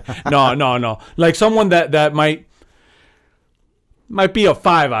midget. No. Like someone that might be a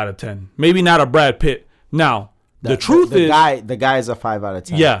 5 out of 10. Maybe not a Brad Pitt. Now, the truth is... The guy is a 5 out of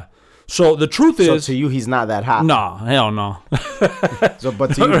 10. Yeah. So the truth is... So to you, he's not that hot. No, hell no.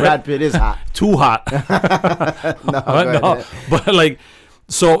 But to you, Brad Pitt is hot. Too hot. No. But like,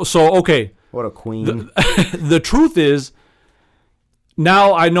 so okay. What a queen. The truth is,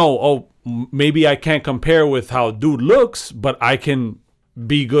 now I know, maybe I can't compare with how dude looks, but I can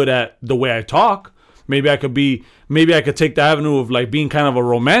be good at the way I talk. Maybe I could take the avenue of like being kind of a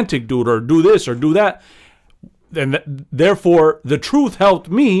romantic dude, or do this or do that. And therefore, the truth helped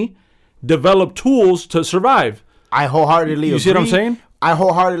me develop tools to survive. I wholeheartedly agree. You see what I'm saying? I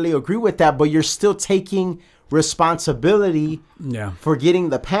wholeheartedly agree with that, but you're still taking responsibility for getting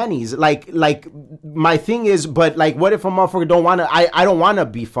the panties. Like my thing is, but like, what if a motherfucker don't want to? I don't want to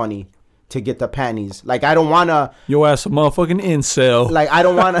be funny to get the panties. Like, I don't want to. Your ass a motherfucking incel. Like, I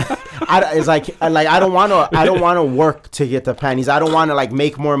don't want to. It's like I don't want to. I don't want to work to get the panties. I don't want to like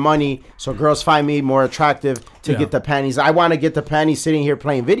make more money so girls find me more attractive to get the panties. I want to get the panties sitting here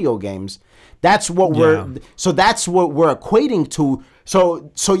playing video games. That's what that's what we're equating to.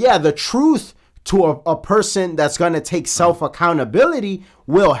 So yeah, the truth to a person that's going to take self accountability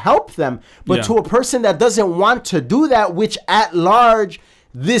will help them, but to a person that doesn't want to do that, which at large,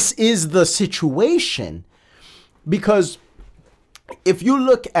 this is the situation. Because if you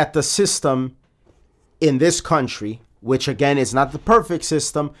look at the system in this country, which again is not the perfect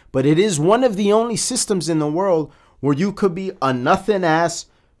system, but it is one of the only systems in the world where you could be a nothing ass,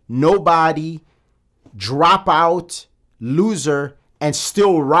 nobody, drop out, loser, and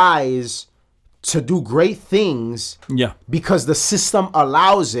still rise to do great things. Yeah. Because the system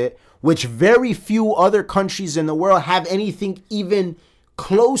allows it, which very few other countries in the world have anything even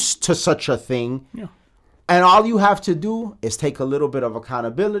close to such a thing. Yeah. And all you have to do is take a little bit of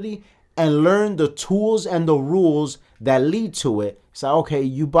accountability and learn the tools and the rules that lead to it. So, okay,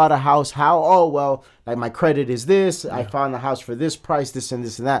 you bought a house. How? Oh, well, like my credit is this. Yeah. I found the house for this price, this and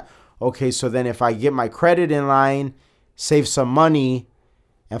this and that. Okay, so then if I get my credit in line, save some money,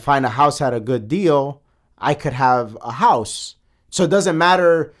 and find a house at a good deal, I could have a house. So it doesn't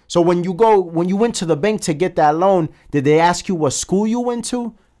matter. So when you went to the bank to get that loan, did they ask you what school you went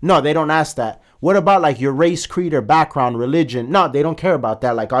to? No, they don't ask that. What about like your race, creed, or background, religion? No, they don't care about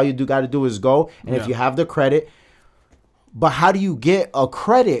that. Like all you got to do is go. And if you have the credit. But how do you get a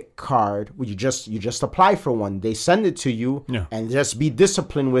credit card? Well, you just apply for one. They send it to you and just be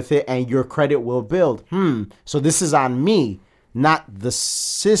disciplined with it and your credit will build. So this is on me, not the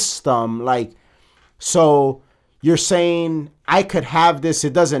system. Like, so you're saying I could have this.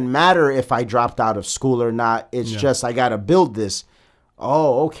 It doesn't matter if I dropped out of school or not. It's just I got to build this.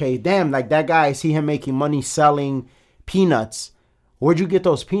 Oh, okay. Damn, like that guy, I see him making money selling peanuts. Where'd you get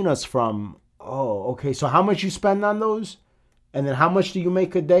those peanuts from? Oh, okay. So how much you spend on those? And then how much do you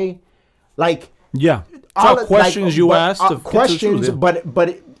make a day? Like, all questions you asked. Questions, but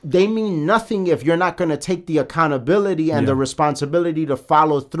they mean nothing if you're not going to take the accountability and the responsibility to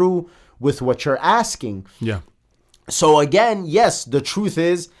follow through with what you're asking. Yeah. So again, yes, the truth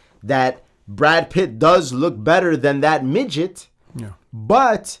is that Brad Pitt does look better than that midget. Yeah.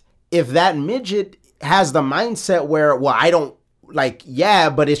 But if that midget has the mindset where, well, I don't like,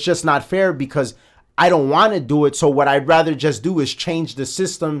 but it's just not fair because I don't want to do it. So what I'd rather just do is change the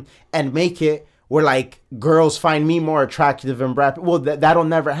system and make it where like girls find me more attractive than Brad Pitt. Well, that'll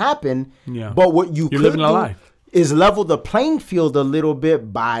never happen. Yeah. But what you're could do is level the playing field a little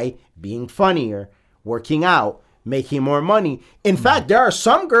bit by being funnier, working out, making more money. In fact, there are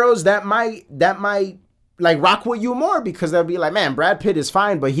some girls that might like rock with you more because they'll be like, man, Brad Pitt is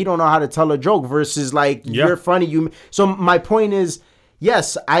fine, but he don't know how to tell a joke versus like you're funny. So my point is,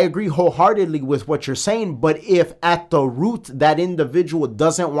 yes, I agree wholeheartedly with what you're saying, but if at the root that individual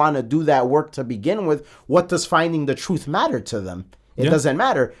doesn't want to do that work to begin with, what does finding the truth matter to them? It doesn't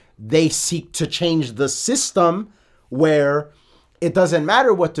matter. They seek to change the system where it doesn't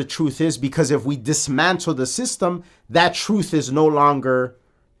matter what the truth is, because if we dismantle the system, that truth is no longer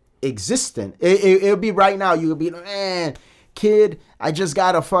existent. It'll be right now. You could be, man, kid, I just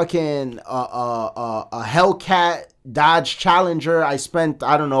got a fucking a Hellcat Dodge Challenger. I spent,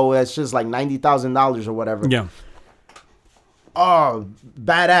 I don't know, it's just like $90,000 or whatever. Yeah. Oh,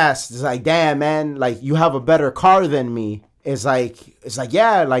 badass. It's like, damn, man, like you have a better car than me. it's like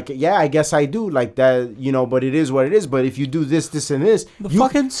yeah, I guess I do like that, but it is what it is. But if you do this, and this,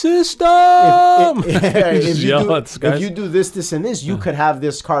 fucking system. If you do this, and this, you could have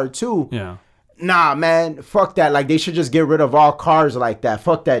this car too. Yeah. Nah, man, fuck that. Like, they should just get rid of all cars like that.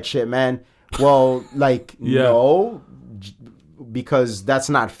 Fuck that shit, man. Well, like, no, because that's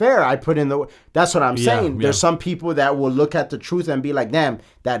not fair. I put in that's what I'm saying. There's some people that will look at the truth and be like, damn,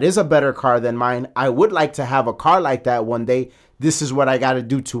 that is a better car than mine. I would like to have a car like that one day. This is what I got to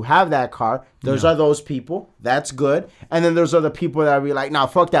do to have that car. Those are those people. That's good. And then there's other people that be like, nah,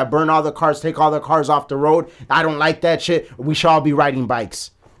 fuck that. Burn all the cars. Take all the cars off the road. I don't like that shit. We should all be riding bikes.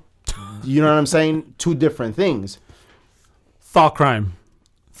 You know what I'm saying? Two different things. Thought crime.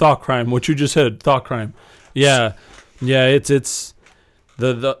 What you just said. Thought crime. Yeah. It's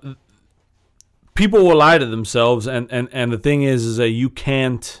the people will lie to themselves, and the thing is that you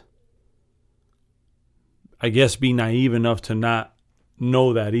can't, I guess, be naive enough to not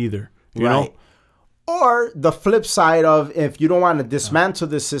know that either. You know? Or the flip side of, if you don't want to dismantle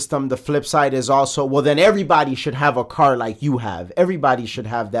the system, the flip side is also, well, then everybody should have a car like you have. Everybody should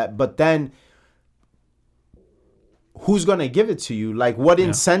have that. But then who's going to give it to you? Like, what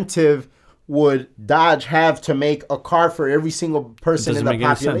incentive would Dodge have to make a car for every single person in the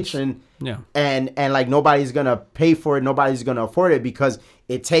population? Yeah. And like, nobody's going to pay for it. Nobody's going to afford it because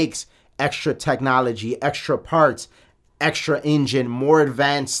it takes extra technology, extra parts, extra engine, more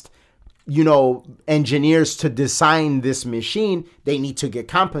advanced engineers to design this machine. They need to get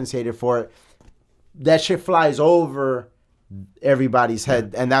compensated for it. That shit flies over everybody's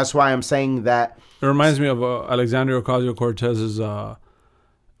head. And that's why I'm saying that. It reminds me of Alexandria Ocasio-Cortez's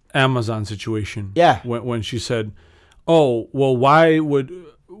Amazon situation. Yeah. When she said, oh, well, why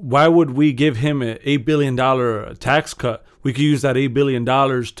would we give him an $8 billion tax cut? We could use that $8 billion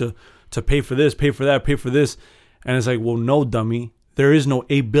to pay for this, pay for that, pay for this. And it's like, well, no, dummy. There is no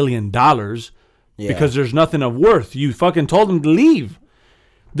 $8 billion because there's nothing of worth. You fucking told them to leave.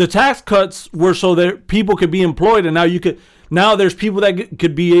 The tax cuts were so that people could be employed, and now there's people that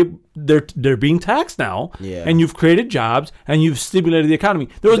could be, they're being taxed now, and you've created jobs, and you've stimulated the economy.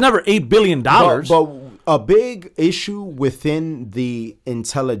 There was never $8 billion. But a big issue within the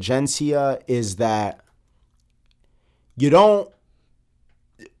intelligentsia is that they don't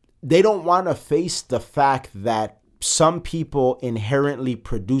want to face the fact that some people inherently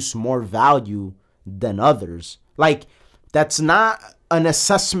produce more value than others. Like, that's not an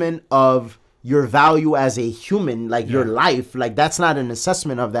assessment of your value as a human, like your life. Like, that's not an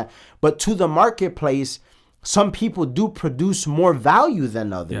assessment of that. But to the marketplace, some people do produce more value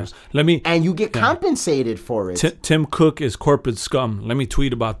than others. And you get compensated for it. Tim Cook is corporate scum. Let me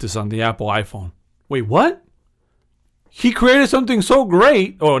tweet about this on the Apple iPhone. Wait, what? He created something so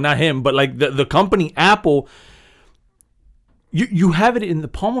great. Oh, not him, but like the company Apple. You have it in the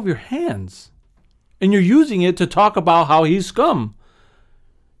palm of your hands, and you're using it to talk about how he's scum.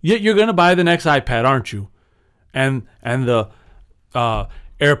 Yet you're gonna buy the next iPad, aren't you? And the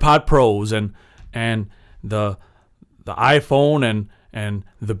AirPod Pros and the iPhone and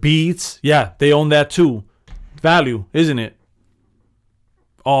the Beats. Yeah, they own that too. Value, isn't it?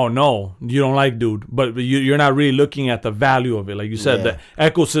 Oh no, you don't like, dude. But you're not really looking at the value of it, like you said, the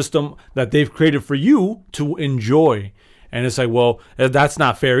ecosystem that they've created for you to enjoy. And it's like, well, that's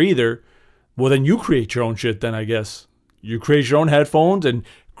not fair either. Well, then you create your own shit then, I guess. You create your own headphones and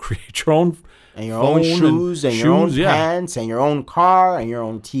create your own and your own shoes and your own pants and your own car and your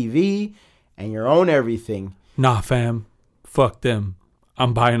own TV and your own everything. Nah, fam. Fuck them.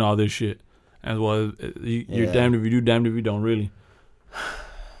 I'm buying all this shit. As well, you're damned if you do, damned if you don't, really.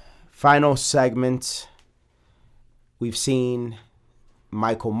 Final segment. We've seen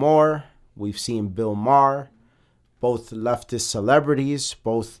Michael Moore. We've seen Bill Maher. Both leftist celebrities,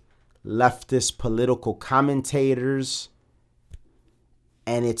 both leftist political commentators.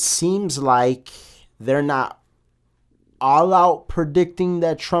 And it seems like they're not all out predicting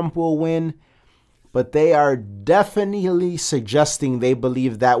that Trump will win, but they are definitely suggesting they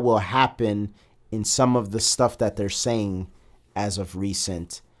believe that will happen in some of the stuff that they're saying as of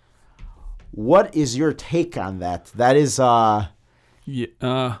recent. What is your take on that? That is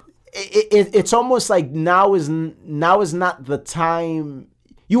it's almost like now is not the time.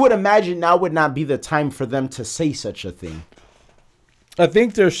 You would imagine now would not be the time for them to say such a thing. I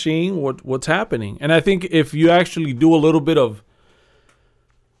think they're seeing what's happening. And I think if you actually do a little bit of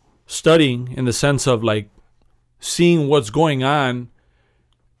studying in the sense of like seeing what's going on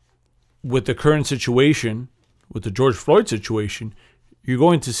with the current situation, with the George Floyd situation, you're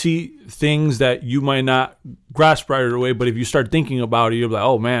going to see things that you might not grasp right away. But if you start thinking about it, you're like,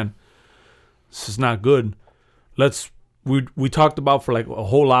 oh man, this is not good. Let's we talked about for like a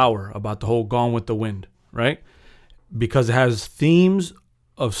whole hour about the whole Gone with the Wind, right? Because it has themes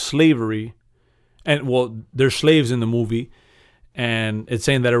of slavery, and well, there's slaves in the movie, and it's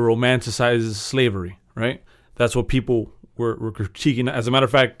saying that it romanticizes slavery, right? That's what people were critiquing. As a matter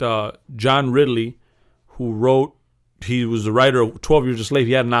of fact, John Ridley, who wrote, he was the writer of 12 Years a Slave.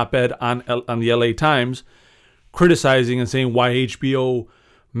 He had an op-ed on the LA Times criticizing and saying why HBO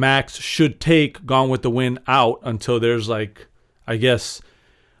Max should take Gone with the Wind out until there's like, I guess,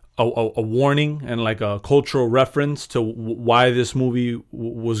 a warning and like a cultural reference to why this movie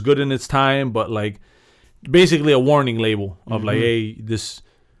was good in its time, but like basically a warning label of like, hey, this,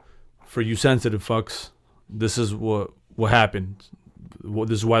 for you sensitive fucks, this is what happened.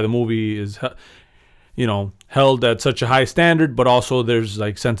 This is why the movie is, held at such a high standard, but also there's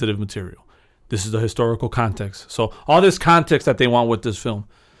like sensitive material. This is the historical context. So all this context that they want with this film.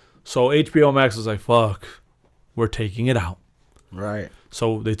 So HBO Max is like, fuck, we're taking it out. Right.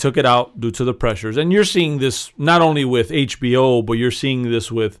 So they took it out due to the pressures. And you're seeing this not only with HBO, but you're seeing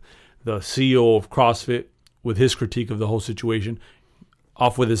this with the CEO of CrossFit, with his critique of the whole situation,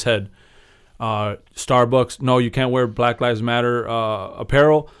 off with his head. Starbucks, no, you can't wear Black Lives Matter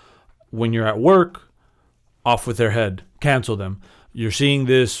apparel when you're at work, off with their head. Cancel them. You're seeing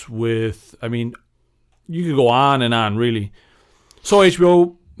this with, I mean, you could go on and on, really. So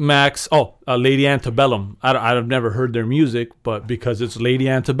HBO Max, Lady Antebellum. I've never heard their music, but because it's Lady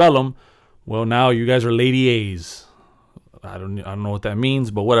Antebellum, well, now you guys are Lady A's. I don't know what that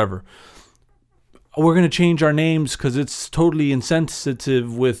means, but whatever. We're going to change our names because it's totally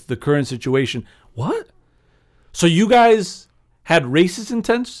insensitive with the current situation. What? So you guys had racist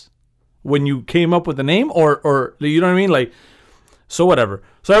intents when you came up with the name? Or you know what I mean? Like, so whatever.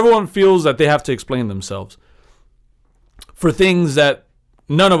 So everyone feels that they have to explain themselves for things that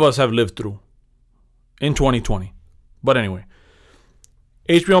none of us have lived through in 2020. But anyway,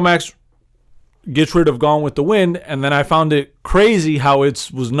 HBO Max gets rid of Gone with the Wind, and then I found it crazy how it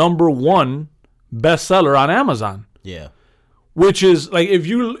was #1 bestseller on Amazon. Yeah. Which is like, if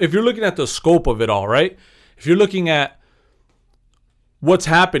you're looking at the scope of it all, right? If you're looking at what's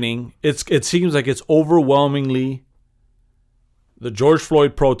happening, it seems like it's overwhelmingly the George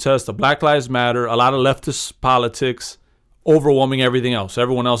Floyd protest, the Black Lives Matter, a lot of leftist politics, overwhelming everything else.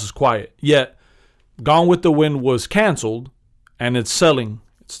 Everyone else is quiet. Yet, Gone with the Wind was canceled, and it's selling.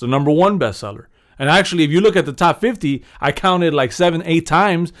 It's the #1 bestseller. And actually, if you look at the top 50, I counted like 7-8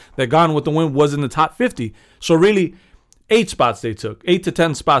 times that Gone with the Wind was in the top 50. So really, 8 spots they took. 8 to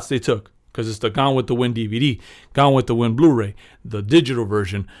 10 spots they took. Because it's the Gone with the Wind DVD, Gone with the Wind Blu-ray, the digital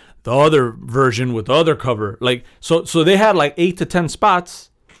version, the other version with the other cover. Like, so they had like 8 to 10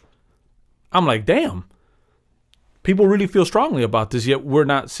 spots. I'm like, damn. People really feel strongly about this, yet we're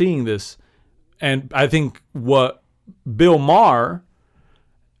not seeing this. And I think what Bill Maher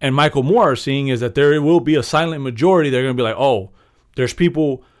and Michael Moore are seeing is that there will be a silent majority. They're going to be like, oh, there's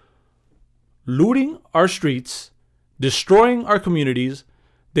people looting our streets, destroying our communities.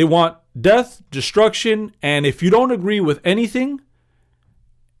 They want death, destruction, and if you don't agree with anything,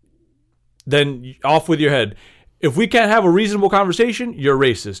 then off with your head. If we can't have a reasonable conversation, you're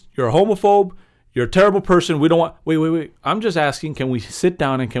racist. You're a homophobe. You're a terrible person. We don't want... Wait. I'm just asking, can we sit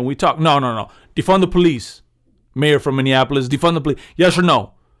down and can we talk? No. Defund the police. Mayor from Minneapolis, defund the police. Yes or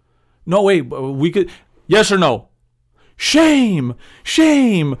no? No, wait, we could... Yes or no? Shame.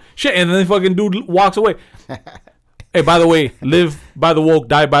 And then the fucking dude walks away. Hey, by the way, live by the woke,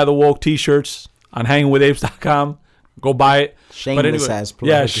 die by the woke t-shirts on hangingwithapes.com. Go buy it. Shameless ass plug.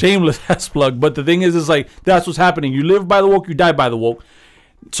 Yeah, shameless ass plug. But the thing is like, that's what's happening. You live by the woke, you die by the woke.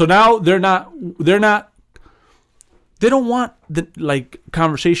 So now they don't want the like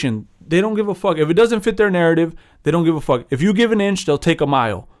conversation. They don't give a fuck. If it doesn't fit their narrative, they don't give a fuck. If you give an inch, they'll take a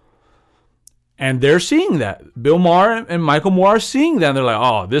mile. And they're seeing that. Bill Maher and Michael Moore are seeing that. And they're like,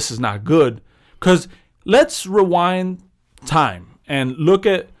 oh, this is not good. Because let's rewind time and look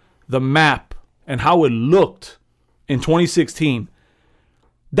at the map and how it looked in 2016.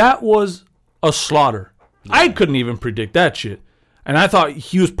 That was a slaughter. Yeah. I couldn't even predict that shit. And I thought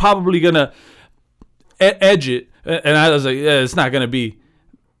he was probably going to edge it. And I was like, yeah, it's not going to be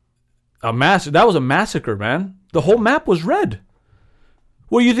a massacre. That was a massacre, man. The whole map was red.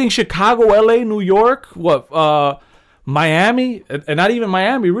 Well, you think Chicago, LA, New York, Miami, and not even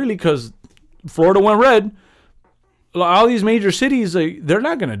Miami, really, because Florida went red. All these major cities, they're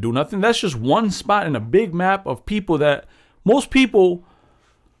not going to do nothing. That's just one spot in a big map of people that most people,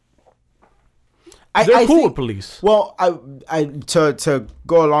 they're cool with police. Well, I to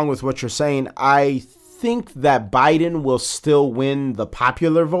go along with what you're saying, I think that Biden will still win the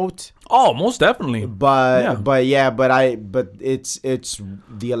popular vote. Oh, most definitely. But it's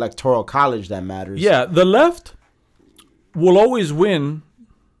the electoral college that matters. Yeah, the left will always win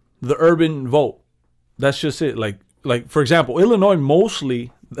the urban vote. That's just it. Like for example, Illinois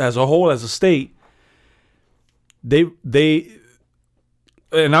mostly as a whole, as a state, they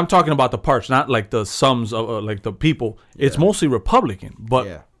and I'm talking about the parts, not like the sums of like the people. Yeah. It's mostly Republican,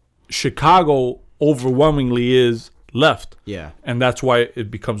 but Chicago overwhelmingly is left. Yeah. And that's why it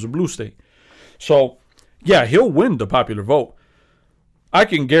becomes a blue state. So, yeah, he'll win the popular vote. I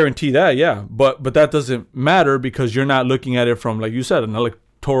can guarantee that, yeah. But that doesn't matter because you're not looking at it from, like you said, an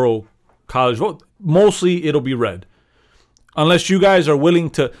electoral college vote. Mostly it'll be red. Unless you guys are willing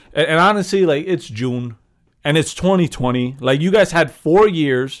to, and honestly, like, it's June and it's 2020. Like, you guys had 4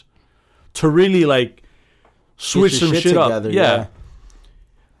 years to really, like, switch some shit together, up. Yeah.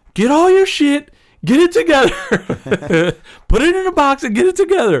 Get all your shit, get it together. Put it in a box and get it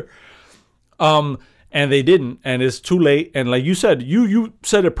together. And they didn't, and it's too late. And like you said, you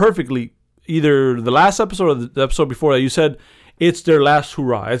said it perfectly. Either the last episode or the episode before that, you said it's their last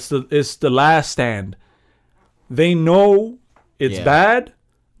hurrah. It's the last stand. They know it's bad.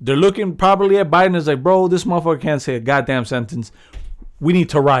 They're looking probably at Biden as like, bro, this motherfucker can't say a goddamn sentence. We need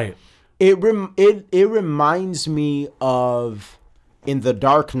to riot. It reminds me of in The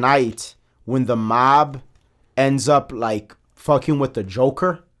Dark Knight when the mob ends up like fucking with the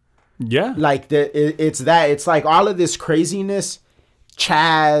Joker. Yeah. Like it's like all of this craziness,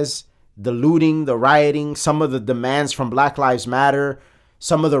 CHAZ, the looting, the rioting, some of the demands from Black Lives Matter,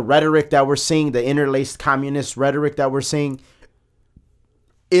 some of the rhetoric that we're seeing, the interlaced communist rhetoric that we're seeing.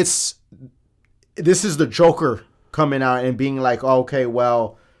 This is the Joker coming out and being like, okay,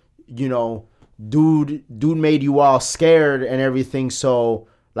 well, you know, dude made you all scared and everything, so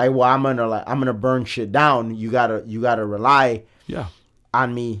like, well, I'm gonna burn shit down. You gotta rely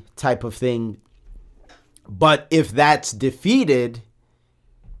on me, type of thing. But if that's defeated,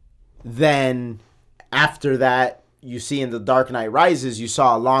 then after that, you see in The Dark Knight Rises, you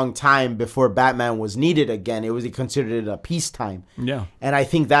saw a long time before Batman was needed again. It was considered a peacetime. Yeah. And I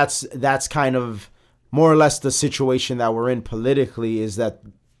think that's kind of more or less the situation that we're in politically, is that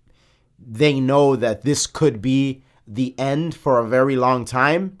they know that this could be the end for a very long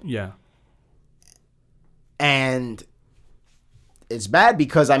time. Yeah. And it's bad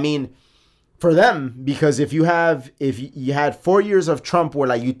because, I mean, for them, because if you had 4 years of Trump where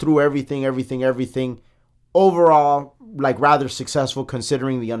like you threw everything, overall, like rather successful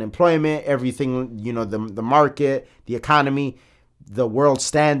considering the unemployment, everything, you know, the market, the economy, the world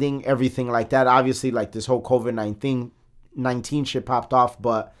standing, everything like that. Obviously, like this whole COVID-19 shit popped off,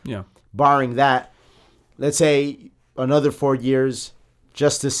 but barring that, let's say another 4 years,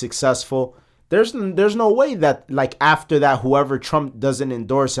 just as successful. There's no way that like after that, whoever Trump doesn't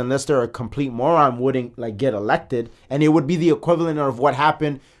endorse, unless they're a complete moron, wouldn't like get elected. And it would be the equivalent of what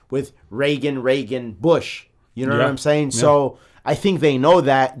happened with Reagan, Bush. You know what I'm saying? Yeah. So I think they know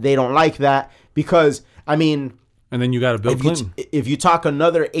that. They don't like that because, I mean... And then you got a Bill Clinton. If you talk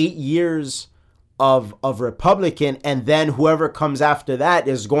another 8 years of Republican, and then whoever comes after that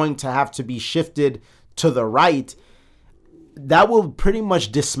is going to have to be shifted to the right, that will pretty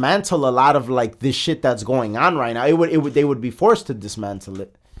much dismantle a lot of like this shit that's going on right now. They would be forced to dismantle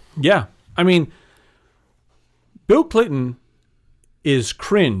it. Yeah. I mean, Bill Clinton is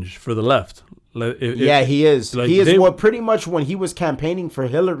cringe for the left. He is. Like, he is. Pretty much when he was campaigning for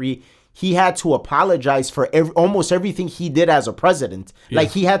Hillary, he had to apologize for almost everything he did as a president. Yeah.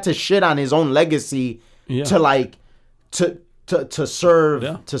 Like he had to shit on his own legacy to like to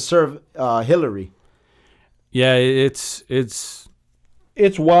serve Hillary. Yeah, it's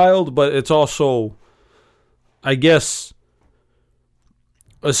wild, but it's also, I guess,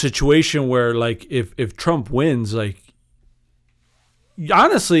 a situation where like if Trump wins, like,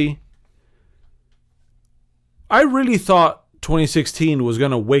 honestly, I really thought 2016 was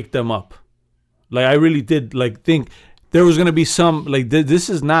gonna wake them up. Like I really did, like think there was gonna be some like this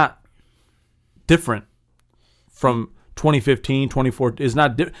is not different from 2015, 2014 is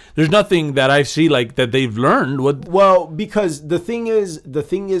not. There's nothing that I see like that they've learned. Well, because the thing is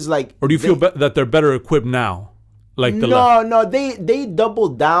like. Or do you feel that they're better equipped now? Like they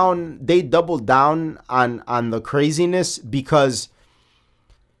doubled down. They doubled down on the craziness because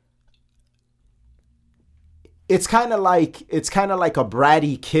it's kind of like a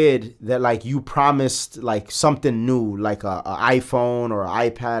bratty kid that like you promised like something new, like a iPhone or an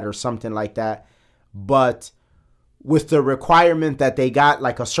iPad or something like that, but with the requirement that they got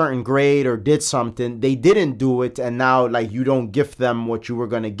like a certain grade or did something, they didn't do it, and now like you don't gift them what you were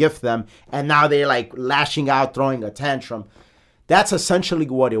going to gift them, and now they're like lashing out, throwing a tantrum. That's essentially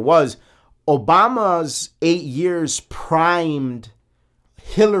what it was. Obama's 8 years primed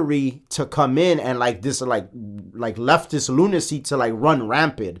Hillary to come in and like this like leftist lunacy to like run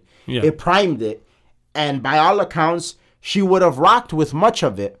rampant. Yeah. It primed it, and by all accounts she would have rocked with much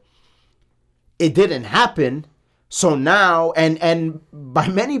of it. It didn't happen. So now, and by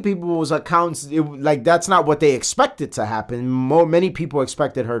many people's accounts, like that's not what they expected to happen. Many people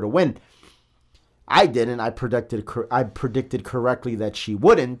expected her to win. I didn't. I predicted correctly that she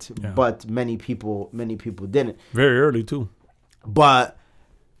wouldn't, but many people didn't. Very early too. But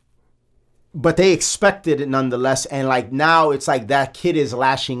they expected it nonetheless, and like now it's like that kid is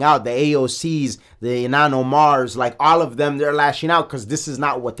lashing out. The AOCs, the Inan Omars, like all of them, they're lashing out because this is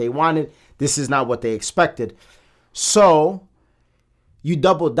not what they wanted. This is not what they expected. So you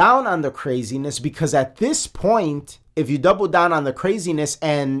double down on the craziness, because at this point, if you double down on the craziness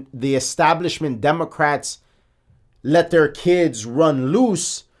and the establishment Democrats let their kids run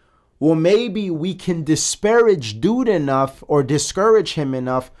loose, well, maybe we can disparage dude enough or discourage him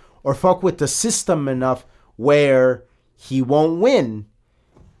enough or fuck with the system enough where he won't win.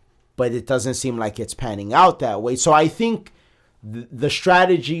 But it doesn't seem like it's panning out that way. So I think the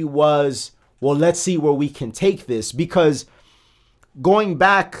strategy was, well, let's see where we can take this. Because going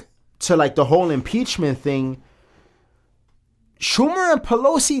back to like the whole impeachment thing, Schumer and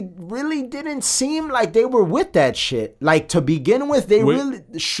Pelosi really didn't seem like they were with that shit. Like to begin with, Schumer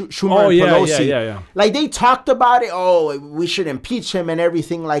and Pelosi. Yeah. Like they talked about it. Oh, we should impeach him and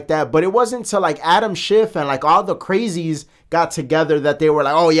everything like that. But it wasn't until like Adam Schiff and like all the crazies got together that they were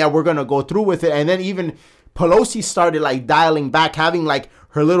like, oh yeah, we're gonna go through with it. And then even Pelosi started like dialing back, having like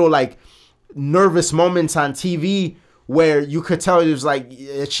her little like nervous moments on TV where you could tell it was like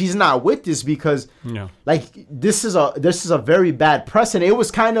she's not with this, because like this is a very bad precedent. It was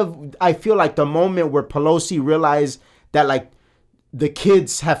kind of, I feel like, the moment where Pelosi realized that like the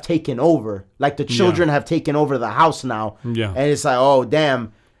kids have taken over, like the children have taken over the house now, and it's like, oh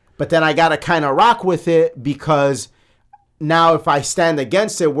damn. But then I gotta kind of rock with it, because now if I stand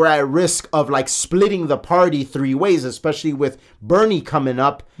against it, we're at risk of like splitting the party 3 ways, especially with Bernie coming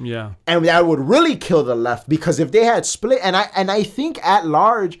up. Yeah. And that would really kill the left, because if they had split, and I think at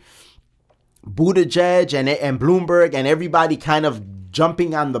large, Buttigieg and Bloomberg and everybody kind of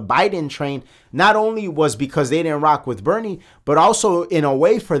jumping on the Biden train, not only was because they didn't rock with Bernie, but also in a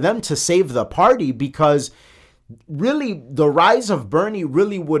way for them to save the party, because really the rise of Bernie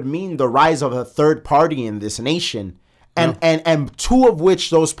really would mean the rise of a third party in this nation. And 2 of which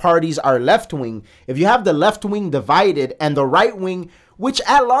those parties are left wing. If you have the left wing divided and the right wing, which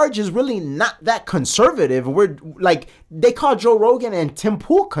at large is really not that conservative, we're like, they call Joe Rogan and Tim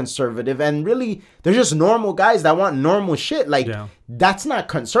Pool conservative, and really they're just normal guys that want normal shit. Like that's not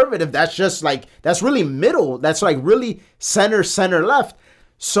conservative. That's just like, that's really middle. That's like really center left.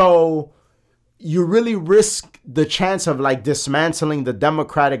 So you really risk the chance of like dismantling the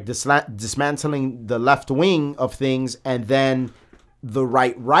Democratic, dismantling the left wing of things, and then the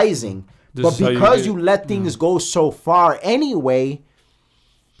right rising. But because you let things go so far anyway,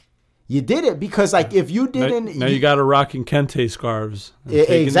 you did it. Because like if you didn't, now you got to rock in kente scarves.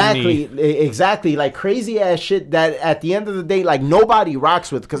 Exactly, like crazy ass shit that at the end of the day, like nobody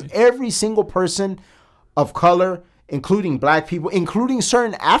rocks with, because every single person of color, including black people, including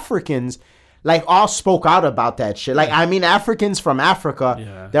certain Africans, like all spoke out about that shit. Like, I mean, Africans from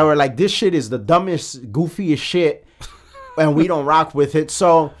Africa that were like, this shit is the dumbest, goofiest shit, and we don't rock with it.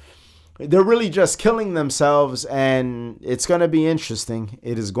 So they're really just killing themselves, and it's going to be interesting.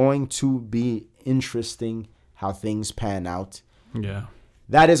 It is going to be interesting how things pan out. Yeah.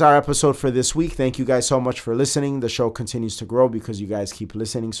 That is our episode for this week. Thank you guys so much for listening. The show continues to grow because you guys keep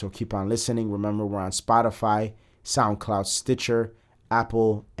listening, so keep on listening. Remember, we're on Spotify, SoundCloud, Stitcher,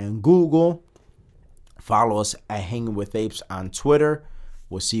 Apple, and Google. Follow us at Hanging with Apes on Twitter.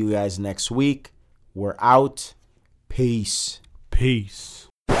 We'll see you guys next week. We're out. Peace. Peace.